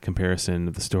looking at a comparison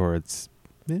of the store, it's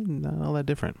not all that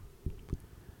different.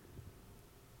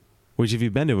 Which, if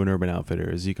you've been to an Urban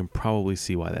Outfitters, you can probably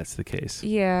see why that's the case.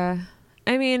 Yeah,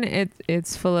 I mean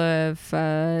it's full of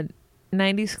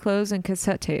 90s clothes and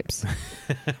cassette tapes.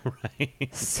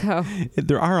 Right. So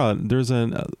there's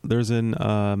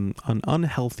an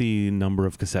unhealthy number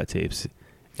of cassette tapes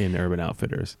in Urban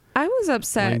Outfitters. I was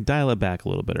upset. Like, dial it back a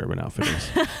little bit, Urban Outfitters.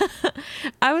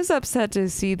 I was upset to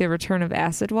see the return of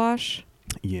acid wash.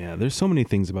 Yeah, there's so many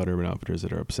things about Urban Outfitters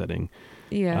that are upsetting.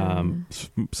 Yeah.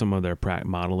 Some of their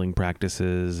modeling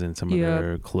practices and some of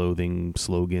their clothing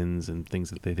slogans and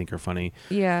things that they think are funny.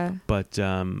 Yeah. But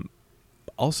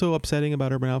also upsetting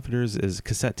about Urban Outfitters is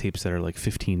cassette tapes that are like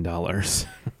 $15.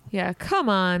 Yeah, come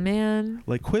on, man.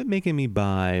 Like, quit making me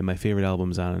buy my favorite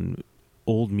albums on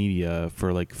old media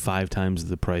for like 5 times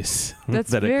the price.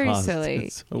 That's that very it costs. silly.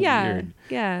 It's so weird.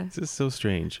 Yeah. It's just so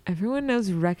strange. Everyone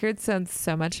knows records sound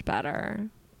so much better.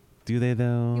 Do they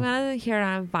though? You want to hear it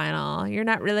on vinyl. You're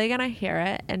not really going to hear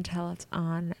it until it's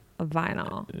on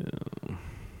vinyl.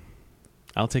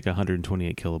 I'll take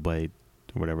 128 kilobyte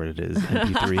or whatever it is,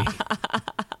 MP3.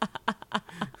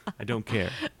 I don't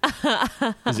care.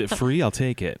 Is it free? I'll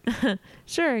take it.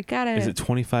 Sure, got it. Is it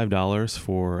 $25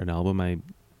 for an album I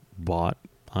bought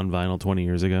on vinyl 20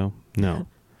 years ago? No.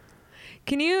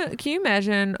 Can you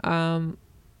imagine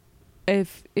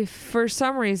if for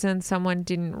some reason someone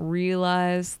didn't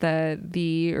realize that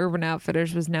the Urban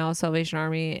Outfitters was now Salvation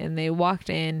Army, and they walked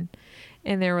in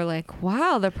and they were like,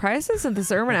 wow, the prices at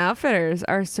this Urban Outfitters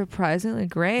are surprisingly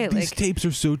great. These like, tapes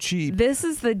are so cheap. This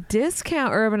is the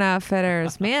discount Urban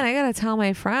Outfitters. Man, I gotta tell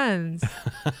my friends.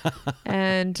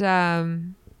 And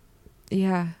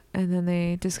yeah. And then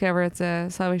they discover it's a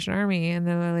Salvation Army, and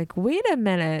they're like, wait a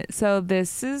minute. So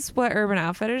this is what Urban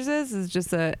Outfitters is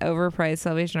just a overpriced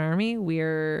Salvation Army?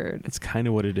 Weird. It's kind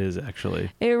of what it is, actually.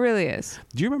 It really is.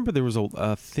 Do you remember there was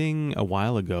a thing a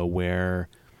while ago where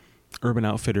Urban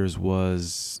Outfitters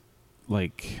was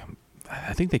like,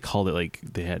 I think they called it like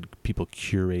they had people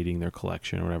curating their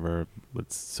collection or whatever.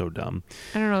 It's so dumb.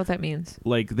 I don't know what that means.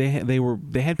 Like they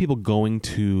had people going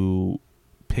to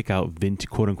pick out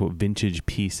quote unquote vintage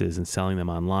pieces and selling them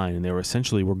online, and they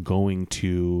were going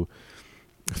to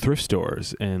thrift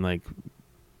stores and like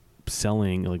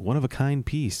selling like one of a kind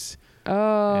piece for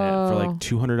like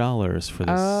 $200 for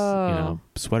this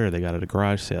sweater they got at a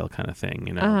garage sale kind of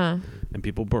thing, and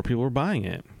people were buying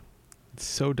it. It's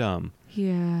so dumb.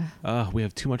 Yeah. We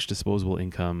have too much disposable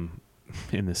income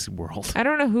in this world. I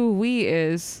don't know who we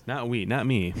is. Not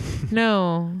me.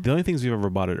 No. The only things we've ever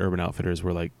bought at Urban Outfitters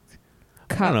were like,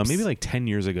 cups. I don't know, maybe like 10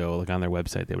 years ago, like on their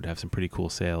website, they would have some pretty cool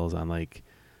sales on like,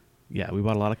 yeah, we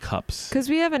bought a lot of cups. Because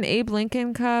we have an Abe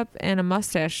Lincoln cup and a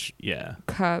mustache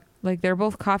cup. Like they're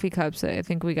both coffee cups that I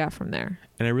think we got from there.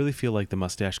 And I really feel like the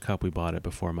mustache cup, we bought it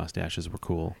before mustaches were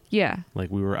cool. Yeah. Like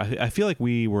I feel like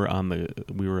we were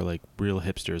like real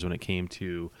hipsters when it came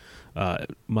to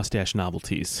mustache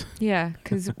novelties. Yeah,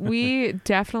 because we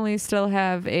definitely still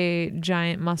have a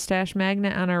giant mustache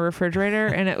magnet on our refrigerator,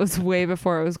 and it was way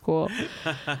before it was cool.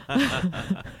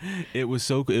 It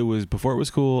was before it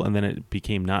was cool, and then it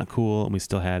became not cool, and we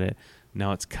still had it.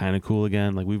 Now it's kind of cool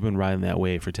again. Like we've been riding that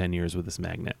wave for 10 years with this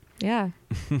magnet. Yeah.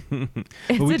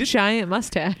 It's a giant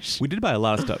mustache. We did buy a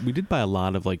lot of stuff. We did buy a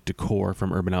lot of like decor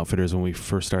from Urban Outfitters when we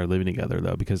first started living together,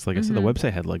 though, because like I said, the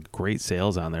website had like great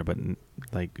sales on there. But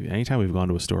like anytime we've gone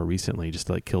to a store recently just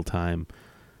to like kill time,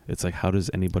 it's like, how does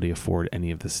anybody afford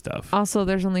any of this stuff? Also,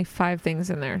 there's only 5 things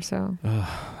in there. So,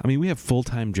 I mean, we have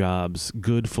full-time jobs,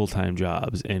 good full-time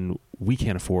jobs, and we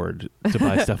can't afford to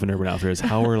buy stuff in Urban Outfitters.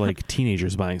 How are like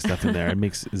teenagers buying stuff in there? It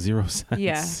makes zero sense.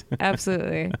 Yeah,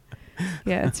 absolutely.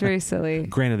 Yeah, it's very silly.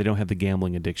 Granted, they don't have the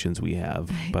gambling addictions we have,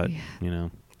 but you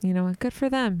know what? Good for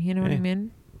them. You know what I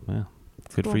mean? Well,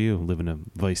 good for you, living a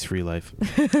vice-free life.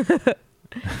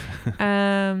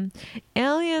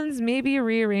 Aliens may be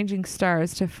rearranging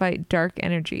stars to fight dark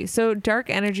energy. So dark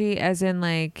energy as in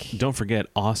like... Don't forget,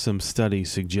 awesome study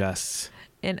suggests...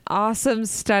 An awesome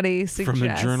study suggests... From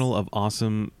the Journal of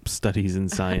Awesome Studies in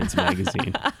Science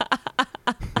magazine.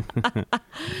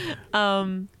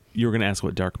 You were going to ask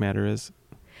what dark matter is?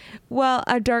 Well,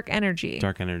 a dark energy.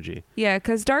 Dark energy. Yeah,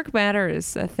 because dark matter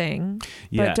is a thing.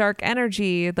 Yeah. But dark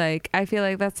energy, like, I feel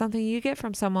like that's something you get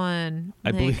from someone.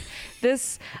 I believe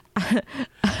this.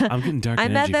 I'm getting dark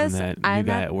energy from that new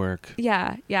guy at work.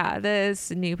 Yeah.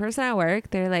 This new person at work,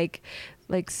 they're like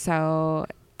so.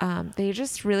 They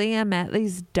just really emit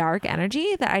these dark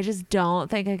energy that I just don't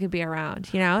think I could be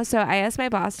around, you know? So I asked my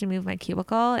boss to move my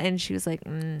cubicle, and she was like,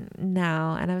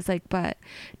 no. And I was like, but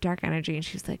dark energy. And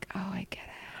she's like, oh, I get it.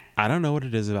 I don't know what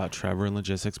it is about Trevor and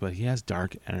logistics, but he has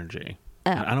dark energy.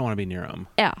 Oh. I don't want to be near him.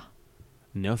 Yeah.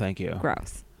 No, thank you.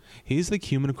 Gross. He's the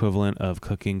human equivalent of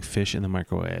cooking fish in the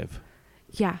microwave.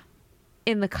 Yeah.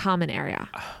 In the common area.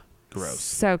 Gross.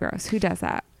 So gross. Who does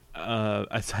that?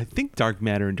 I think dark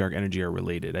matter and dark energy are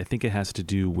related. I think it has to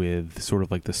do with sort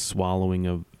of like the swallowing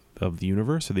of the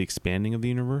universe, or the expanding of the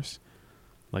universe.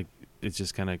 Like it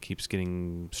just kind of keeps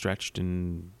getting stretched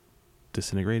and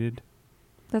disintegrated.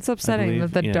 That's upsetting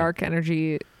that the dark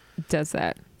energy does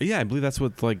that. Yeah, I believe that's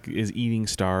what like is eating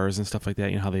stars and stuff like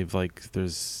that. You know how they've like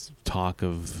there's talk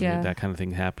of like, that kind of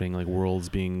thing happening, like worlds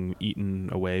being eaten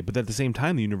away, but at the same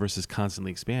time the universe is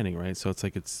constantly expanding, right? So it's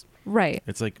like it's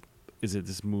like, is it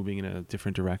just moving in a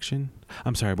different direction?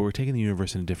 I'm sorry, but we're taking the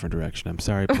universe in a different direction. I'm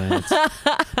sorry, planets.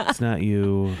 It's not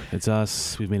you, it's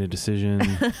us. We've made a decision.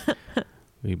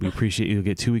 We appreciate you'll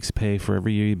get 2 weeks pay for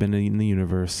every year you've been in the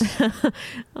universe.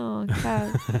 Oh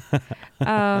God.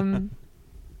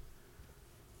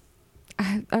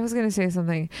 I was gonna say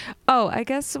something. Oh, I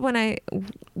guess when I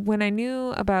knew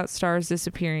about stars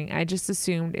disappearing, I just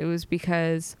assumed it was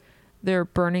because they're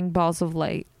burning balls of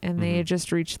light and they had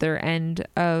just reached their end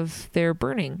of their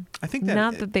burning. I think that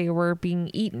not that they were being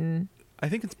eaten. I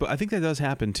think that does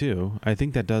happen too. I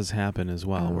think that does happen as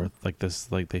well, Oh. where like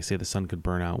they say the sun could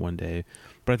burn out one day,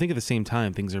 but I think at the same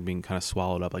time things are being kind of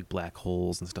swallowed up like black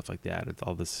holes and stuff like that. It's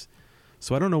all this.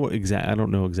 So I don't know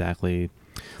exactly.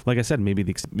 Like I said, maybe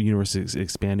the universe is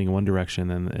expanding in one direction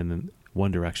and then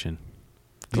one direction.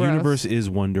 The Gross. universe is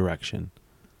one direction.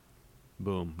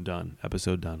 Boom, done.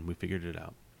 Episode done. We figured it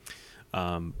out.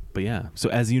 But yeah, so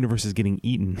as the universe is getting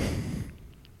eaten,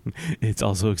 it's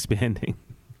also expanding,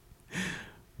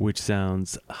 which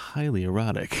sounds highly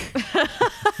erotic.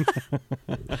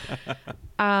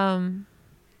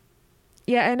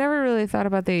 Yeah, I never really thought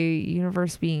about the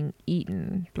universe being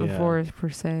eaten before per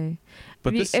se.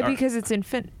 But because it's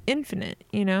infinite,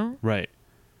 you know? Right.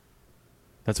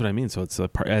 That's what I mean. So it's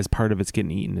as part of it's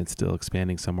getting eaten, it's still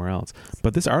expanding somewhere else.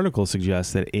 But this article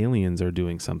suggests that aliens are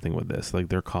doing something with this. Like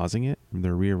they're causing it.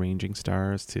 They're rearranging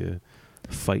stars to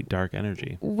fight dark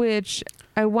energy. Which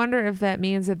I wonder if that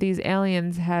means that these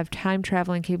aliens have time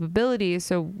traveling capabilities.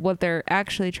 So what they're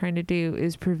actually trying to do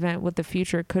is prevent what the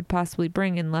future could possibly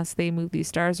bring unless they move these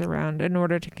stars around in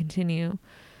order to continue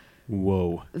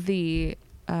Whoa. the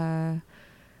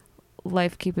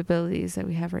life capabilities that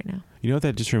we have right now. You know what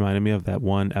that just reminded me of? That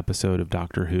one episode of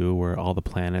Doctor Who where all the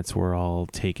planets were all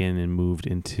taken and moved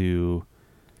into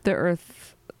The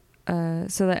Earth,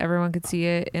 so that everyone could see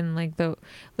it in like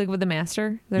with the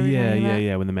Master.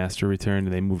 Yeah. When the Master returned,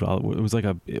 and they moved all. It was like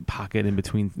a pocket in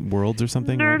between worlds or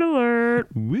something. Nerd alert!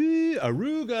 Wee,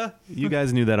 Aruga. You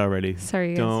guys knew that already. Sorry,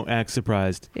 guys. Don't act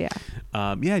surprised. Yeah.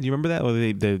 Yeah. Do you remember that? Well,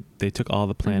 they took all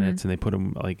the planets and they put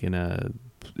them like in a.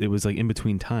 It was like in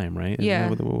between time, right? Isn't Yeah.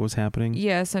 that what was happening?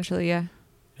 Yeah, essentially, yeah.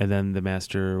 And then the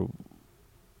Master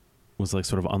was like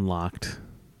sort of unlocked.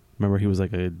 Remember, he was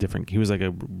like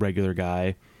a regular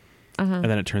guy. Uh-huh. And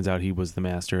then it turns out he was the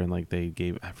Master, and like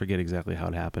I forget exactly how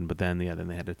it happened, but then then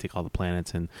they had to take all the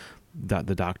planets, and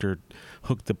the Doctor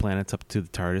hooked the planets up to the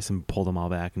TARDIS and pulled them all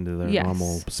back into their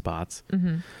normal spots.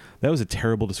 Mm-hmm. That was a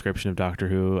terrible description of Doctor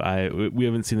Who. We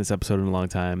haven't seen this episode in a long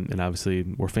time, and obviously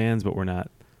we're fans, but we're not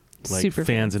like Super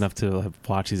fans enough to have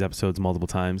watched these episodes multiple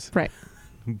times. Right.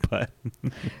 But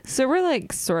so we're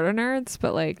like sort of nerds,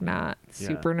 but like not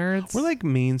super nerds. We're like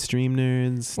mainstream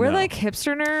nerds. We're like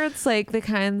hipster nerds, like the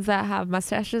kinds that have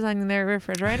mustaches on their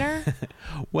refrigerator.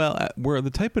 Well, we're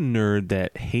the type of nerd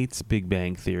that hates Big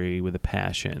Bang Theory with a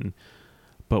passion,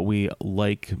 but we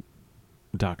like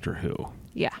Doctor Who.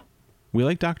 Yeah. We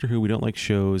like Doctor Who. We don't like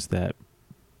shows that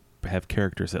have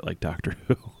characters that like Doctor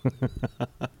Who.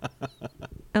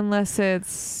 Unless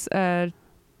it's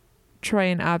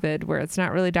Troy and Abed, where it's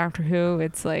not really Doctor Who,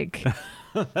 it's like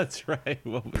That's right.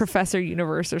 Professor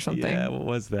Universe or something. Yeah, what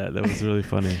was that? That was really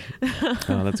funny.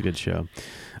 Oh, that's a good show.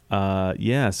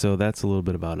 Yeah, so that's a little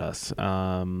bit about us.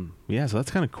 Yeah, so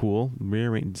that's kind of cool.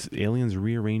 Aliens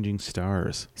rearranging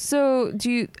stars. So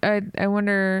do you? I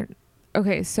wonder.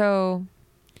 Okay, so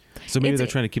maybe they're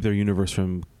trying to keep their universe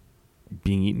from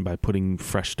being eaten by putting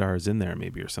fresh stars in there,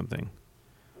 maybe, or something.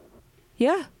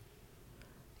 Yeah.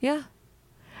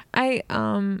 I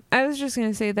was just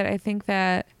gonna say that I think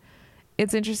that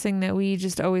it's interesting that we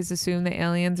just always assume that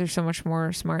aliens are so much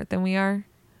more smart than we are,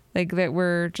 like that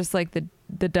we're just like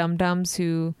the dum-dums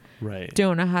who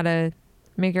don't know how to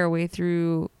make our way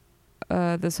through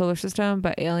the solar system,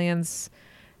 but aliens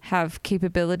have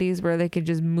capabilities where they could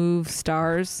just move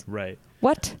stars. Right.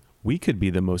 What? We could be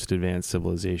the most advanced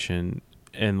civilization,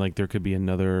 and like there could be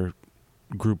another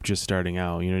group just starting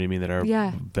out, you know what I mean,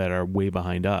 that are way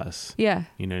behind us. Yeah.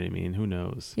 You know what I mean? Who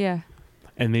knows? Yeah.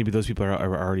 And maybe those people are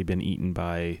already been eaten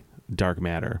by dark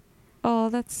matter. Oh,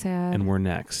 that's sad. And we're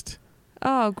next.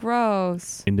 Oh,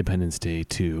 gross. Independence Day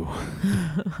 2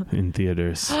 in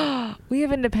theaters. We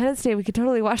have Independence Day. We could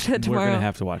totally watch that tomorrow. We're going to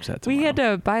have to watch that tomorrow. We had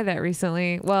to buy that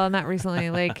recently. Well, not recently.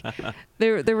 Like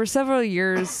there were several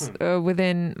years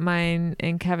within mine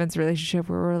and Kevin's relationship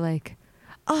where we're like,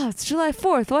 oh, it's July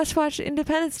 4th. Let's watch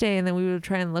Independence Day. And then we would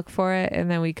try and look for it, and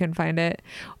then we couldn't find it.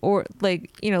 Or like,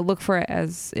 look for it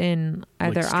as in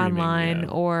either like online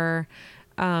or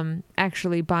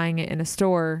actually buying it in a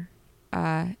store.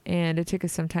 And it took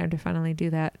us some time to finally do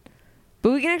that.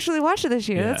 But we can actually watch it this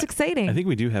year. Yeah. That's exciting. I think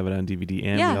we do have it on DVD,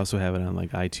 and we also have it on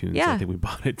like iTunes. Yeah. I think we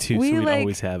bought it too, so we'd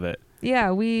always have it.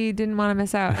 Yeah, we didn't want to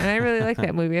miss out. And I really like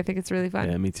that movie. I think it's really fun.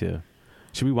 Yeah, me too.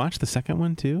 Should we watch the second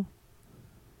one too?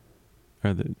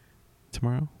 Or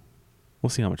tomorrow? We'll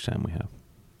see how much time we have.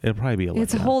 It'll probably be a letdown.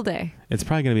 It's a whole day. It's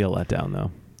probably going to be a letdown though,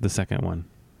 the second one.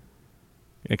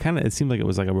 It seemed like it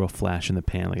was like a real flash in the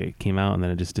pan. Like it came out and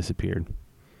then it just disappeared.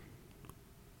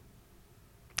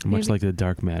 Much like the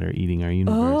dark matter eating our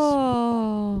universe.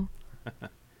 Oh.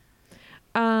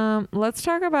 Let's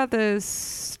talk about this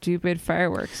stupid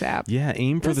fireworks app. Yeah,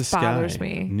 Aim for the This Sky. bothers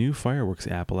me. New fireworks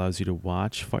app allows you to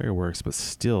watch fireworks but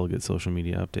still get social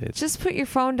media updates. Just put your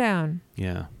phone down.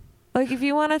 Yeah. Like, if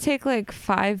you want to take like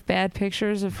 5 bad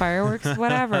pictures of fireworks,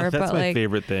 whatever. That's but my like,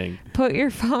 favorite thing. put your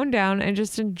phone down and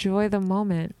just enjoy the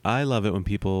moment. I love it when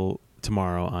people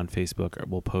tomorrow on Facebook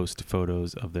will post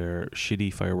photos of their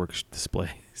shitty fireworks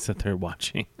displays that they're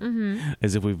watching,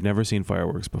 as if we've never seen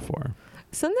fireworks before.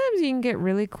 Sometimes you can get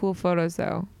really cool photos,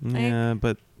 though. Yeah,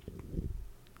 but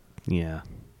yeah,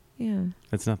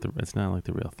 It's not like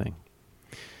the real thing.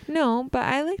 No, but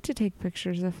I like to take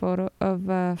pictures of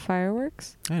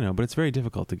fireworks. I know, but it's very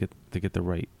difficult to get the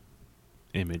right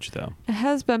image, though. It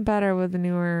has been better with the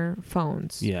newer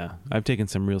phones. Yeah, I've taken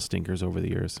some real stinkers over the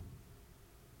years.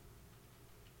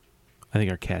 I think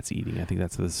our cat's eating. I think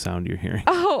that's the sound you're hearing.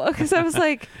 Oh, because I was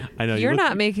like, I know you're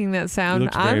not making that sound.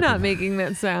 I'm not making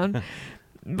that sound.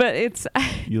 But it's...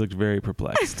 You looked very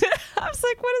perplexed. I was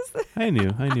like, what is this? I knew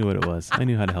what it was. I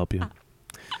knew how to help you.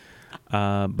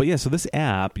 But yeah, so this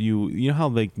app, you know how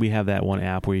like we have that one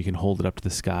app where you can hold it up to the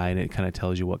sky and it kind of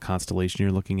tells you what constellation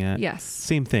you're looking at? Yes.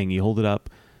 Same thing. You hold it up,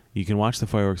 you can watch the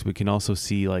fireworks, but you can also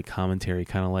see like commentary,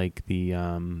 kind of like the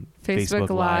Facebook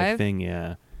Live thing.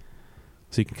 Yeah.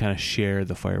 So you can kind of share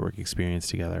the firework experience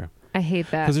together. I hate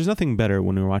that. Because there's nothing better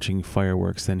when you're watching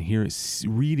fireworks than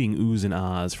reading oohs and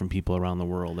ahs from people around the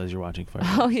world as you're watching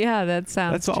fireworks. Oh, yeah, that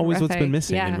sounds That's always terrific. what's been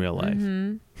missing Yeah. in real life.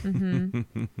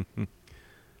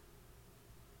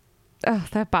 Oh,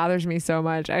 that bothers me so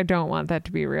much. I don't want that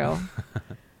to be real.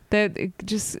 That it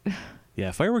just...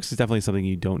 Yeah, fireworks is definitely something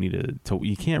you don't need to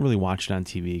you can't really watch it on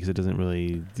TV because it doesn't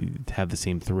really have the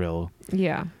same thrill.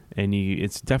 Yeah. And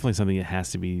it's definitely something that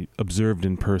has to be observed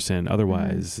in person.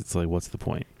 Otherwise, it's like, what's the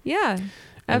point? Yeah,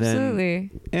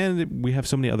 absolutely. And we have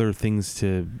so many other things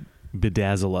to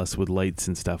bedazzle us with lights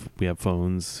and stuff. We have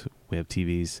phones. We have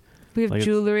TVs. We have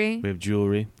jewelry. We have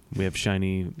jewelry. We have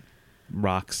shiny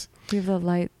rocks. We have the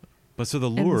light. But so the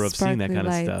lure of seeing that kind of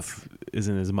lights stuff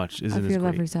isn't as of your great.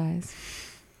 lover's eyes.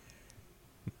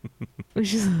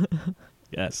 Which is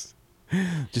Yes.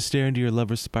 Just stare into your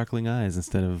lover's sparkling eyes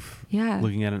instead of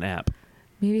looking at an app.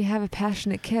 Maybe have a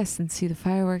passionate kiss and see the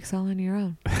fireworks all on your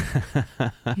own.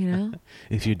 You know?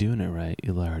 If you're doing it right,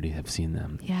 you'll already have seen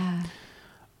them. Yeah.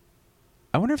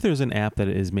 I wonder if there's an app that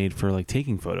is made for like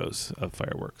taking photos of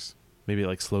fireworks. Maybe it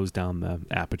like slows down the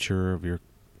aperture of your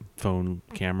phone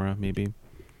camera, maybe.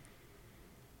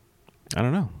 I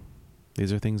don't know.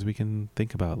 These are things we can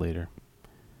think about later.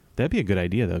 That'd be a good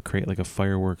idea, though. Create like a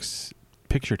fireworks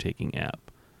picture taking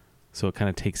app. So it kind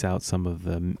of takes out some of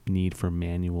the need for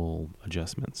manual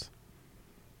adjustments.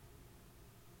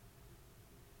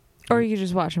 Or you could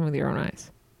just watch them with your own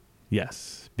eyes.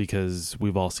 Yes, because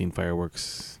we've all seen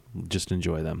fireworks. Just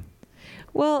enjoy them.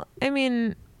 Well, I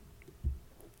mean,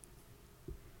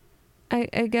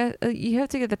 I guess you have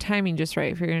to get the timing just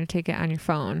right if you're going to take it on your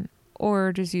phone,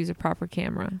 or just use a proper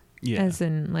camera. Yeah. As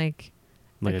in like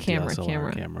a camera.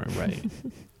 Right.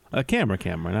 A camera,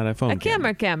 not a phone. A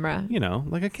camera. You know,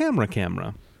 like a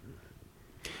camera.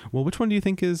 Well, which one do you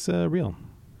think is real?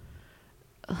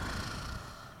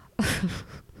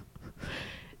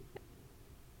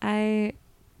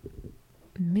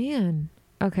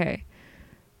 Okay.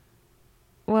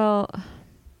 Well,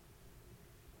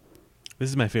 this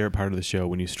is my favorite part of the show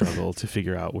when you struggle to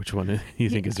figure out which one you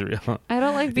think is real. I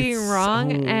don't like being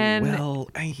wrong, and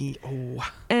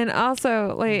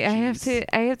also like I have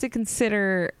to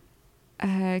consider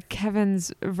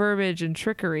Kevin's verbiage and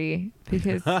trickery,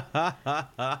 because this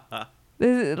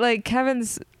is, like,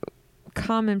 Kevin's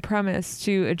common premise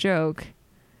to a joke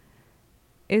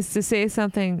is to say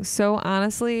something so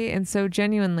honestly and so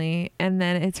genuinely, and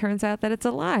then it turns out that it's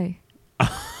a lie.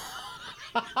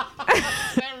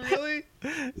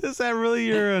 Is that really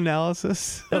your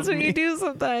analysis? That's what you do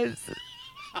sometimes.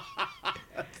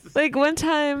 Like one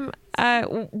time,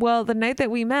 the night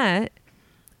that we met,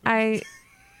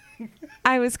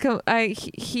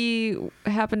 he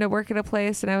happened to work at a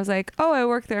place, and I was like, oh, I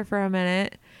worked there for a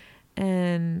minute.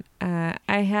 And I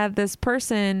had this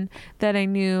person that I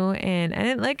knew, and I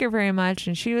didn't like her very much,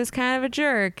 and she was kind of a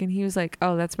jerk. And he was like,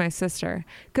 oh, that's my sister.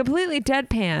 Completely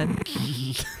deadpan.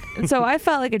 And so I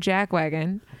felt like a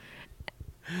jackwagon.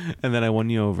 And then I won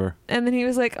you over. And then he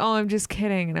was like, oh, I'm just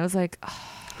kidding. And I was like, oh,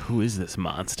 who is this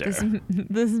monster?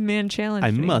 This man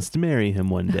challenged me. I must marry him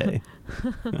one day.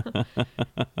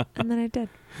 And then I did.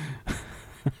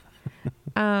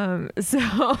 So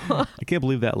I can't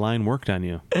believe that line worked on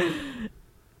you.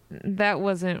 That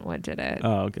wasn't what did it.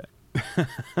 Oh, okay.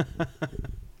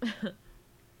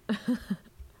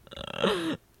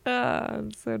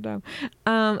 I'm so so dumb.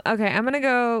 Okay, I'm gonna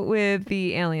go with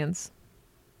the aliens.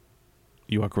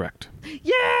 You are correct.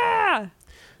 Yeah,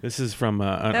 This is from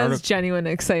an that was article. genuine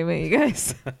excitement, you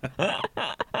guys.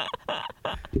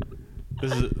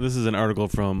 This is an article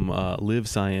from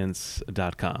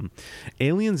livescience.com.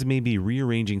 Aliens may be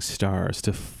rearranging stars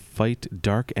to fight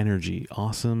dark energy.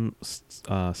 Awesome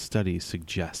study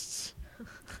suggests.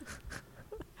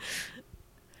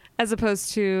 As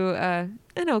opposed to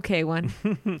an okay one.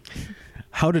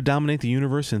 How to dominate the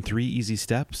universe in 3 easy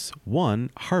steps. 1.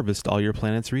 Harvest all your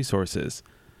planet's resources.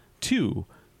 2.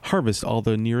 Harvest all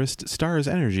the nearest star's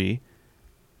energy.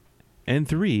 And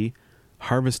 3.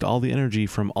 Harvest all the energy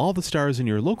from all the stars in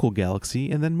your local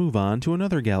galaxy and then move on to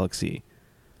another galaxy.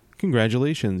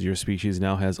 Congratulations, your species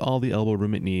now has all the elbow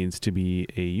room it needs to be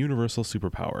a universal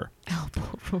superpower.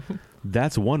 Elbow room.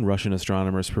 That's one Russian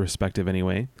astronomer's perspective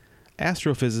anyway.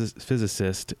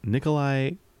 Astrophysicist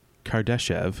Nikolai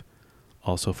Kardashev,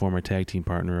 also former tag team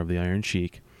partner of the Iron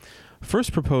Sheik,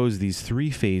 first proposed these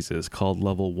 3 phases called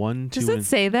level 1, 2, Does it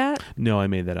say that? No, I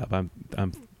made that up. I'm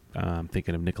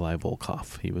thinking of Nikolai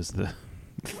Volkov. He was the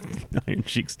Iron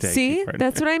Sheik's tag team See, partner.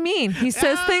 that's what I mean. He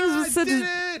says things with such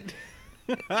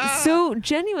so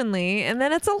genuinely, and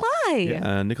then it's a lie.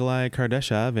 Yeah, Nikolai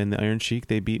Kardashev and the Iron Sheik,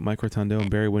 they beat Mike Rotundo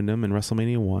and Barry Windham in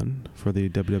WrestleMania 1 for the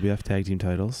WWF tag team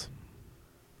titles.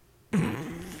 I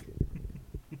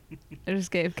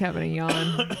just gave Kevin a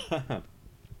yawn.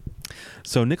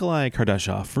 So Nikolai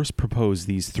Kardashev first proposed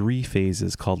these 3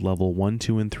 phases called level 1,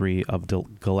 2, and 3 of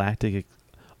galactic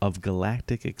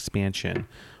expansion,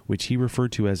 which he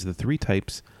referred to as the 3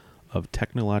 types of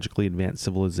technologically advanced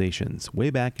civilizations way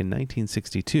back in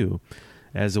 1962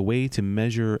 as a way to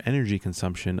measure energy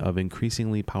consumption of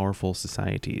increasingly powerful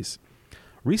societies.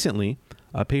 Recently,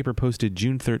 a paper posted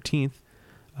June 13th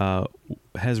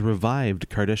has revived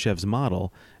Kardashev's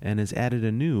model and has added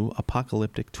a new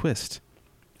apocalyptic twist.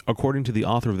 According to the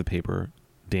author of the paper,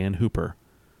 Dan Hooper,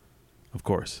 of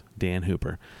course, Dan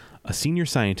Hooper, a senior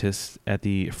scientist at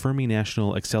the Fermi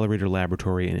National Accelerator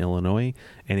Laboratory in Illinois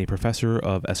and a professor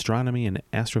of astronomy and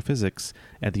astrophysics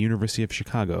at the University of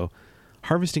Chicago,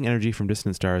 harvesting energy from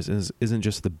distant stars isn't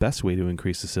just the best way to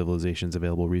increase the civilization's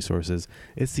available resources,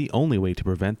 it's the only way to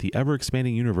prevent the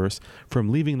ever-expanding universe from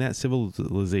leaving that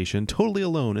civilization totally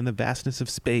alone in the vastness of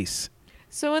space.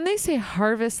 So when they say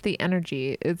harvest the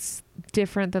energy, it's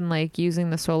different than like using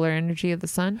the solar energy of the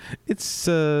sun? It's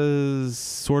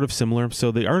sort of similar.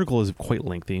 So the article is quite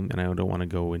lengthy, and I don't want to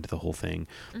go into the whole thing,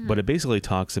 but it basically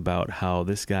talks about how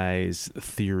this guy's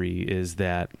theory is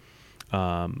that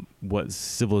what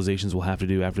civilizations will have to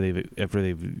do after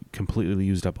they've completely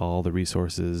used up all the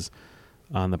resources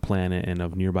on the planet and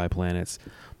of nearby planets,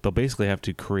 they'll basically have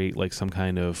to create like some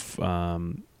kind of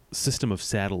system of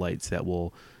satellites that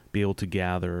will be able to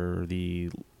gather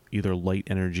the either light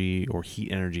energy or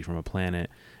heat energy from a planet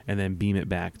and then beam it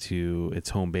back to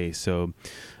its home base. So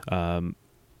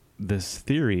this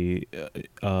theory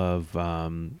of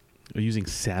using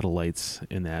satellites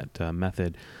in that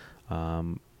method,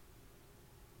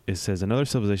 it says another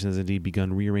civilization has indeed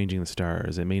begun rearranging the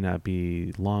stars. It may not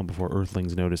be long before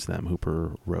Earthlings notice them,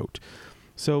 Hooper wrote.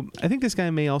 So I think this guy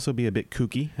may also be a bit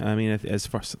kooky. I mean, as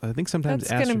far I think sometimes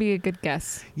that's going to be a good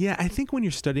guess. Yeah, I think when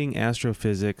you're studying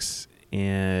astrophysics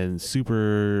and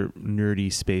super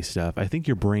nerdy space stuff, I think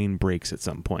your brain breaks at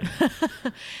some point.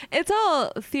 It's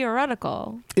all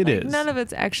theoretical. It like, is. None of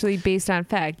it's actually based on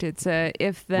fact. It's a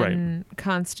if-then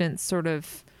constant sort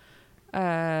of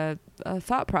a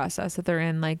thought process that they're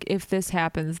in. Like, if this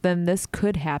happens, then this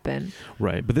could happen.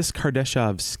 Right. But this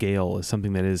Kardashev scale is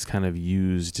something that is kind of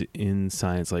used in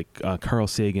science. Like Carl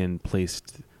Sagan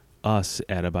placed us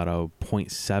at about a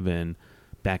 0.7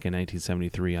 back in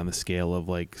 1973 on the scale of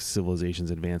like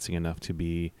civilizations advancing enough to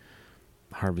be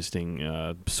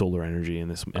harvesting solar energy in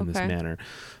this manner.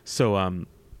 So,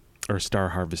 or star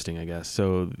harvesting, I guess.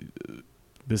 So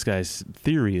this guy's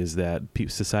theory is that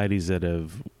societies that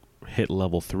have hit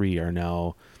level 3 are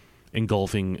now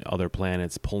engulfing other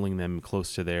planets, pulling them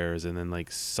close to theirs, and then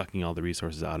like sucking all the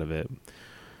resources out of it.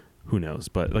 Who knows?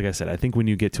 But like I said, I think when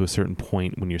you get to a certain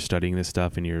point when you're studying this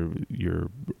stuff and you're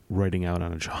writing out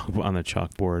on the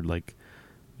chalkboard, like,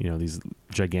 you know, these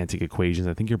gigantic equations,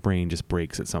 I think your brain just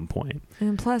breaks at some point.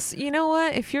 And plus, you know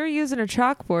what? If you're using a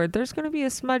chalkboard, there's going to be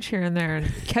a smudge here and there,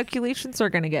 and calculations are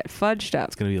going to get fudged up.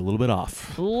 It's going to be a little bit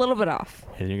off. A little bit off.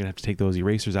 And you're going to have to take those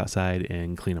erasers outside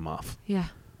and clean them off. Yeah.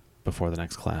 Before the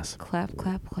next class. Clap,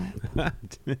 clap, clap.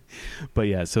 But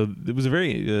yeah, so it was a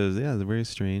very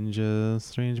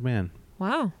strange man.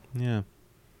 Wow. Yeah.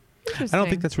 Interesting. I don't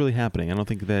think that's really happening. I don't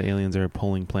think that aliens are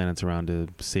pulling planets around to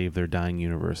save their dying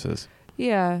universes.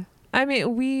 Yeah. I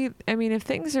mean, if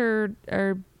things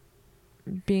are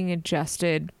being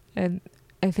adjusted, and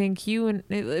I think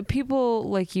people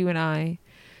like you and I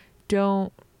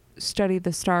don't study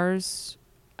the stars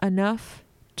enough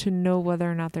to know whether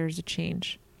or not there's a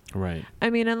change. Right. I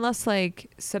mean, unless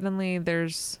like suddenly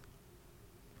the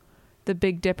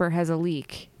Big Dipper has a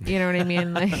leak. You know what I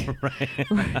mean? Like, Right.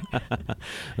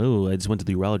 Oh, I just went to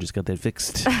the urologist, got that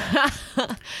fixed.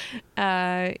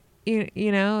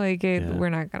 we're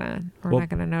not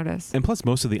gonna notice. And plus,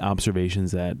 most of the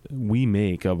observations that we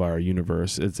make of our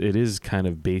universe, it is kind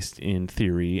of based in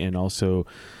theory and also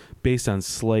based on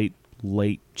slight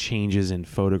light changes in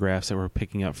photographs that we're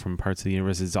picking up from parts of the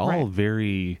universe. It's all Right.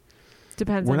 very.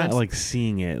 Depends. We're on not us. like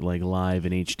seeing it like live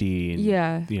in HD, and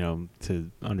Yeah. to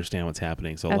understand what's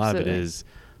happening. So a lot of it Absolutely. is.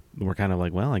 We're kind of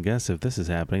like, well, I guess if this is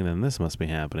happening, then this must be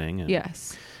happening. And,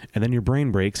 Yes. And then your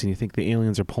brain breaks and you think the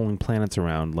aliens are pulling planets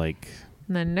around like...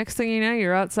 And then next thing you know,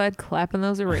 you're outside clapping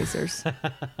those erasers.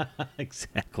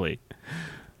 Exactly.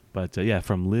 But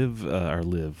from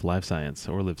Live Science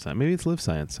or Live Science. Maybe it's Live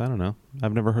Science. I don't know.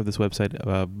 I've never heard this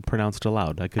website pronounced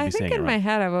aloud. I could I be saying think it in wrong. my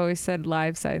head I've always said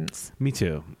live science. Me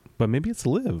too. But maybe it's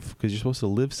Live because you're supposed to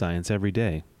live science every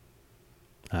day.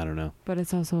 I don't know. But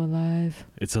it's also alive.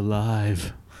 It's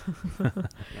alive.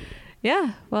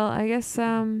 Yeah. Well, I guess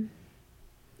that's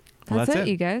it,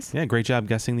 you guys. Yeah, great job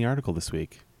guessing the article this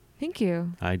week. Thank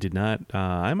you. I did not.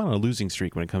 I'm on a losing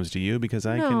streak when it comes to you because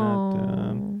I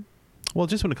cannot. Well,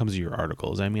 just when it comes to your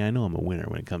articles. I mean, I know I'm a winner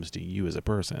when it comes to you as a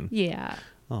person. Yeah.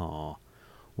 Oh.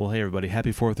 Well, hey, everybody.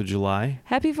 Happy 4th of July.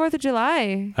 Happy 4th of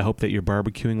July. I hope that you're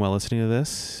barbecuing while listening to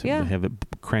this. Yeah. Have it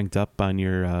cranked up on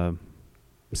your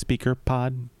speaker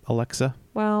pod, Alexa.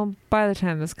 Well, by the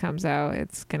time this comes out,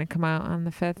 it's going to come out on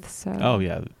the 5th. So. Oh,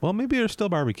 yeah. Well, maybe you're still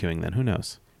barbecuing then. Who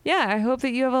knows? Yeah, I hope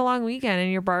that you have a long weekend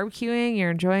and you're barbecuing.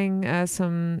 You're enjoying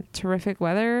some terrific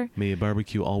weather. May you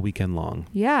barbecue all weekend long.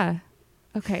 Yeah.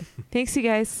 Okay. Thanks, you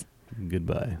guys.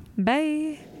 Goodbye.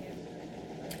 Bye.